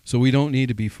 So we don't need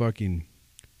to be fucking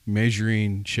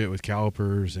measuring shit with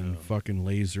calipers and fucking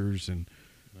lasers. And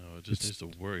no, it just needs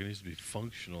to work. It needs to be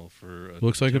functional for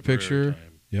looks like a picture.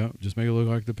 Time. Yeah, just make it look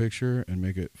like the picture and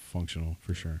make it functional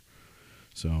for sure.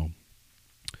 So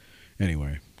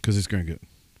anyway, because it's going to get,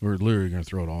 we're literally going to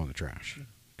throw it all in the trash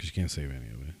because you can't save any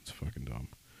of it. It's fucking dumb.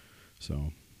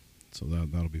 So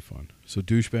that'll be fun. So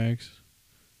douchebags,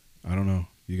 I don't know.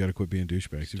 You got to quit being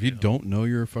douchebags. If you don't know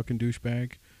you're a fucking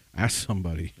douchebag, ask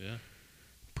somebody. Yeah.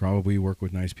 Probably work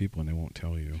with nice people and they won't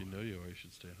tell you. If you know you are, you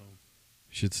should stay at home.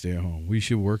 You should stay at home. We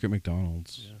should work at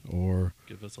McDonald's or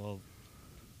give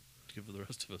the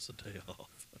rest of us a day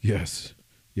off. Yes.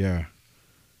 Yeah.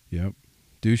 Yep.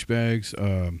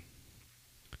 Douchebags.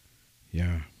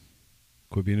 Yeah.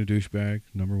 Quit being a douchebag.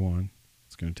 Number 1.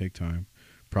 It's going to take time.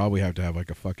 Probably have to have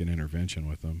like a fucking intervention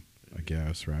with them, I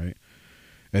guess, right?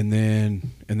 And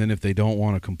then if they don't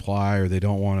want to comply or they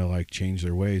don't want to like change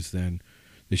their ways, then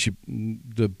they should.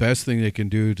 The best thing they can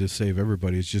do to save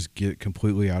everybody is just get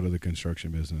completely out of the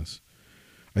construction business.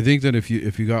 I think that if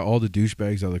you got all the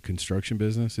douchebags out of the construction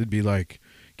business, it'd be like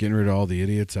getting rid of all the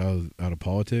idiots out of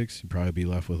politics. You'd probably be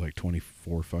left with like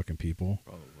 24 fucking people.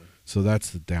 Probably. So that's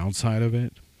the downside of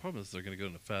it. Problem is they're going to go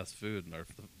into fast food, and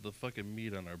the fucking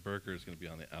meat on our burger is going to be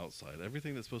on the outside.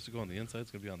 Everything that's supposed to go on the inside is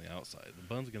going to be on the outside. The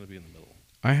bun's going to be in the middle.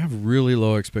 I have really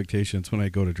low expectations when I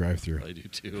go to drive-through. I do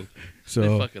too. So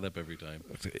they fuck it up every time.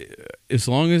 as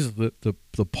long as the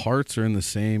parts are in the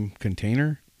same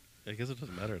container, I guess it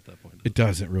doesn't matter at that point. it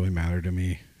doesn't really matter to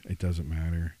me. It doesn't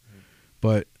matter,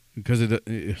 but because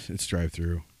it's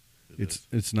drive-through,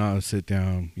 it's not a sit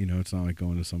down. You know, it's not like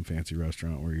going to some fancy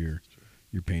restaurant where you're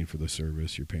paying for the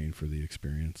service, you're paying for the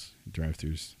experience.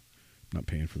 Drive-throughs, not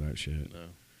paying for that shit. No.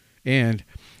 And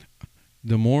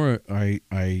the more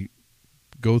I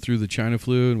go through the China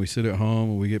flu and we sit at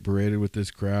home and we get berated with this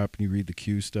crap and you read the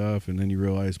Q stuff and then you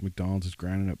realize McDonald's is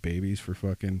grinding up babies for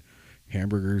fucking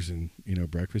hamburgers and, you know,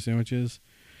 breakfast sandwiches.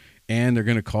 And they're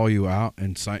going to call you out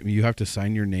and you have to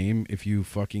sign your name if you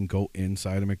fucking go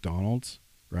inside a McDonald's,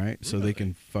 right? Really? So they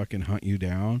can fucking hunt you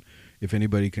down if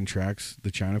anybody contracts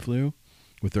the China flu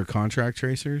with their contract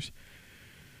tracers.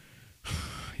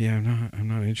 Yeah, I'm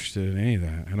not interested in any of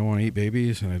that. I don't want to eat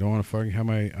babies, and I don't want to fucking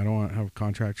I don't want to have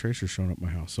contract tracers showing up at my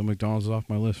house. So McDonald's is off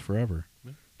my list forever.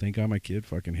 Yeah. Thank God my kid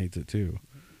fucking hates it too.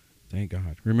 Thank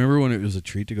God. Remember when it was a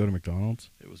treat to go to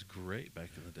McDonald's? It was great back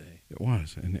in the day. It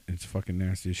was, and it's fucking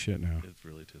nasty as shit now. It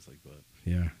really tastes like butt.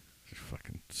 Yeah, they're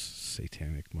fucking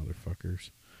satanic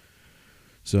motherfuckers.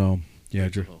 So yeah,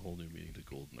 a whole new meaning to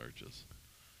Golden Arches.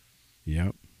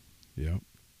 Yep.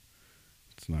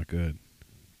 It's not good.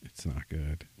 It's not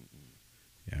good.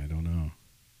 Yeah, I don't know.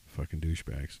 Fucking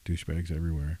douchebags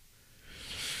everywhere.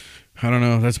 I don't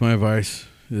know. That's my advice.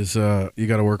 Is you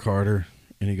got to work harder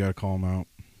and you got to call them out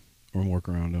or work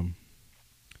around them.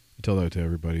 I tell that to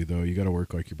everybody though. You got to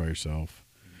work like you're by yourself.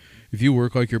 If you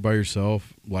work like you're by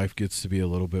yourself, life gets to be a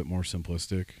little bit more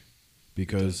simplistic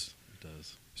because it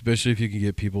does. Especially if you can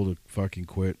get people to fucking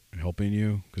quit helping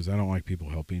you, because I don't like people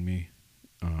helping me.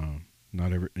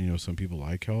 Not every, you know, some people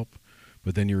like help,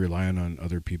 but then you're relying on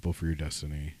other people for your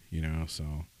destiny, you know.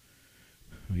 So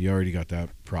you already got that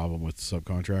problem with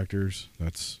subcontractors.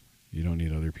 You don't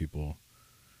need other people,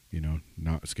 you know,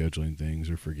 not scheduling things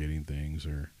or forgetting things,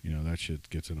 or, you know, that shit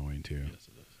gets annoying too. Yes,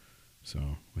 it does.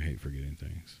 So I hate forgetting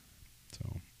things.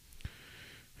 So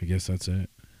I guess that's it.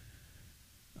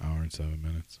 Hour and 7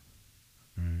 minutes.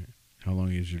 All right. How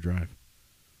long is your drive?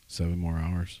 7 more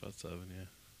hours? About 7, yeah.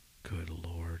 Good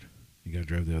Lord. You got to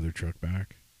drive the other truck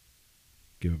back?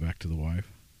 Give it back to the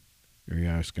wife? Or are you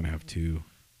just going to have two?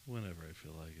 Whenever I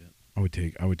feel like it.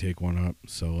 I would take one up,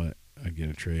 sell it, I'd get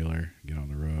a trailer, get on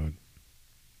the road.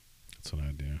 That's what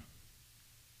I'd do.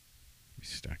 Be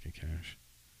stacking cash.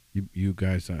 You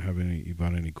guys don't have you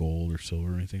bought any gold or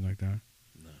silver or anything like that?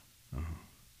 No. Oh.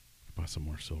 I bought some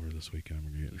more silver this weekend. I'm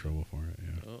going to get in trouble for it,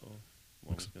 yeah. Uh-oh.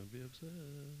 Mom's going to be upset.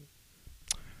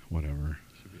 Whatever.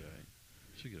 Should be all right.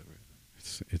 Should get over it.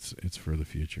 It's for the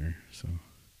future, so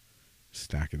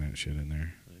stacking that shit in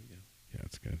there. There you go. Yeah,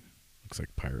 it's good. Looks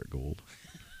like pirate gold.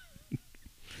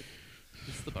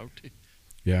 It's the bounty.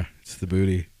 Yeah, it's the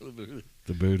booty.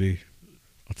 The booty.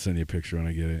 I'll send you a picture when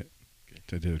I get it.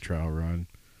 Okay. I did a trial run.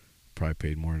 Probably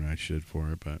paid more than I should for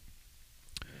it, but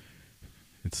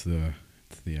it's the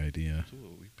idea. So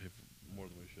we pay more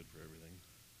than we should for everything.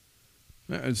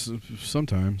 It's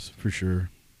sometimes, for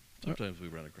sure. Sometimes we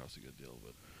run across a good deal,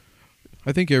 but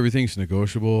I think everything's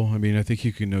negotiable. I mean, I think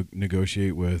you can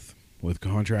negotiate with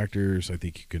contractors. I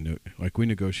think you can, like we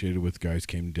negotiated with guys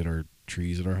came and did our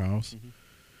trees at our house.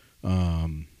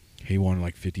 Mm-hmm. He wanted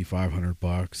like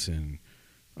 $5,500,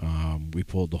 and we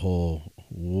pulled the whole.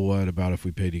 What about if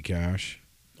we paid you cash?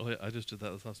 Oh yeah, I just did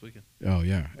that this last weekend. Oh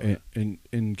yeah,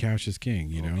 and cash is king,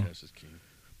 you know. Cash is king.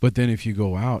 But then if you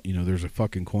go out, you know, there's a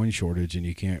fucking coin shortage, and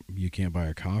you can't buy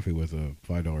a coffee with a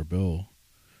 $5 bill.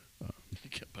 You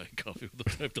can't buy a coffee with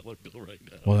a $5 bill right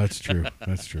now. Well, that's true.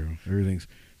 That's true. Everything's.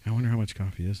 I wonder how much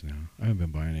coffee is now. I haven't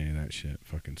been buying any of that shit.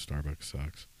 Fucking Starbucks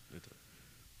sucks.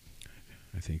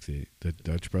 I think the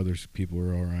Dutch Brothers people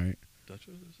were all right. Dutch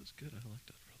Brothers is good. I like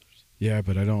Dutch Brothers. Yeah,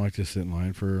 but I don't like to sit in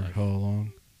line for how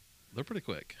long. They're pretty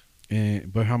quick.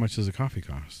 But how much does a coffee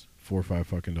cost? $4 or $5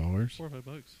 fucking dollars? $4 or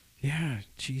 $5. Yeah,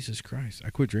 Jesus Christ.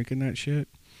 I quit drinking that shit.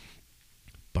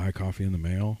 Buy coffee in the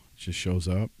mail. It just shows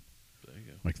up. There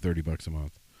you go. Like $30 a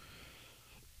month.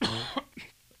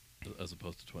 As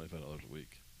opposed to $25 a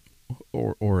week.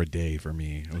 Or a day for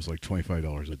me. It was like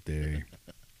 $25 a day.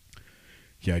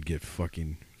 Yeah, I'd get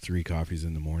fucking 3 coffees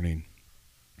in the morning.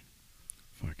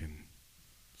 Fucking,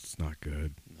 it's not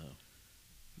good. No.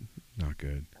 Not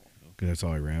good. Because that's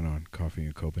all I ran on. Coffee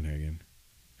in Copenhagen.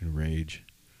 And Rage.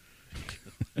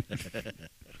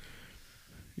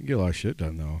 You get a lot of shit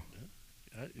done though.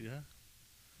 Yeah.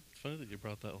 It's funny that you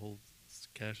brought that whole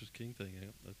cash is king thing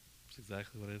up. That's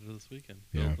exactly what I did this weekend.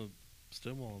 Yeah. Built a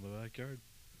stem wall in my backyard.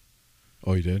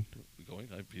 Oh, you did?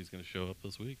 He's going to show up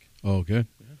this week. Oh, good.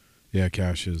 Yeah. Yeah,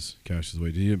 Cash is the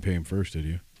way. You didn't pay him first, did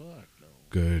you? Fuck no.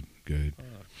 Good.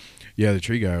 Fuck. Yeah, the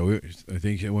tree guy. I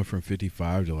think it went from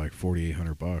 55 to like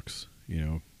 $4,800. You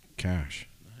know, cash.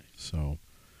 Nice. So.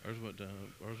 Ours went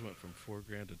from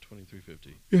 $4,000 to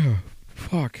 $2,350. Yeah.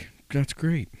 Fuck. That's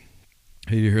great.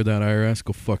 Hey, you heard that, IRS?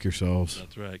 Go fuck yourselves.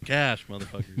 That's right. Cash,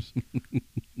 motherfuckers.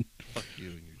 Fuck you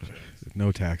and your checks.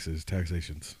 No taxes.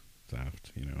 Taxation's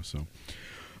theft. You know. So.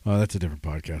 That's a different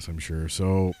podcast, I'm sure.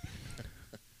 So.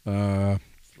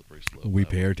 Slippery slope. We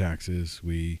pay our taxes.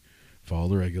 We follow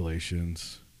the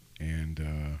regulations,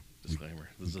 and Disclaimer.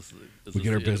 we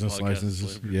get our business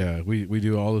licenses. Yeah, we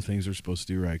do all the things we're supposed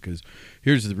to do right. Because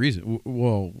here's the reason.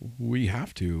 Well, we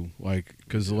have to, like,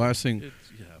 because the last thing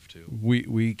you have to.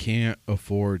 we can't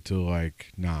afford to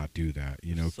like not do that.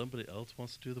 You know, If somebody else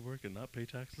wants to do the work and not pay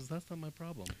taxes, that's not my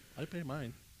problem. I pay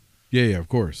mine. Yeah, of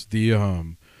course.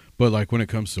 But like when it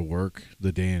comes to work,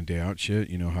 the day in day out shit,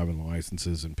 you know, having the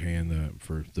licenses and paying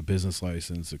for the business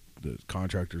license, the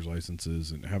contractor's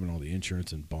licenses, and having all the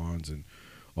insurance and bonds and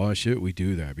all that shit, we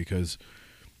do that because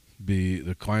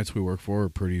the clients we work for are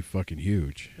pretty fucking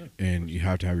huge, and you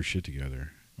have to have your shit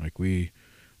together. Like we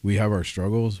have our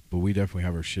struggles, but we definitely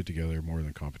have our shit together more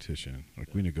than competition.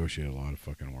 Like we negotiate a lot of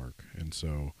fucking work, and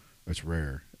so that's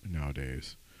rare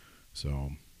nowadays.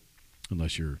 So.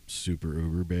 Unless you're super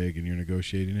uber big and you're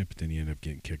negotiating it, but then you end up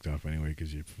getting kicked off anyway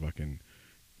because you fucking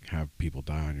have people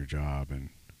die on your job, and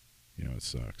you know it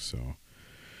sucks. So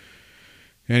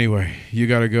anyway, you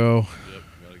gotta go. Yep,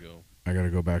 gotta go. I gotta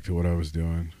go back to what I was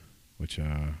doing, which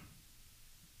at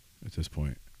this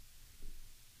point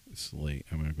it's late.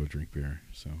 I'm gonna go drink beer.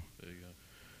 So There you go.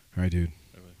 all right, dude.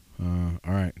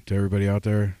 All right, to everybody out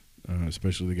there,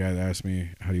 especially the guy that asked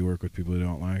me how do you work with people you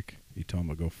don't like, you tell them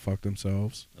to go fuck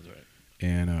themselves. That's right.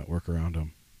 And work around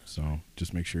them. So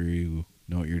just make sure you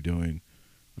know what you're doing.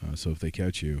 So if they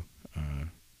catch you,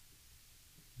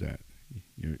 that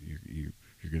you're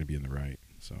going to be in the right.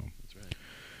 So That's right.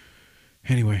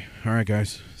 anyway, all right,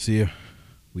 guys. See ya.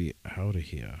 We out of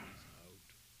here.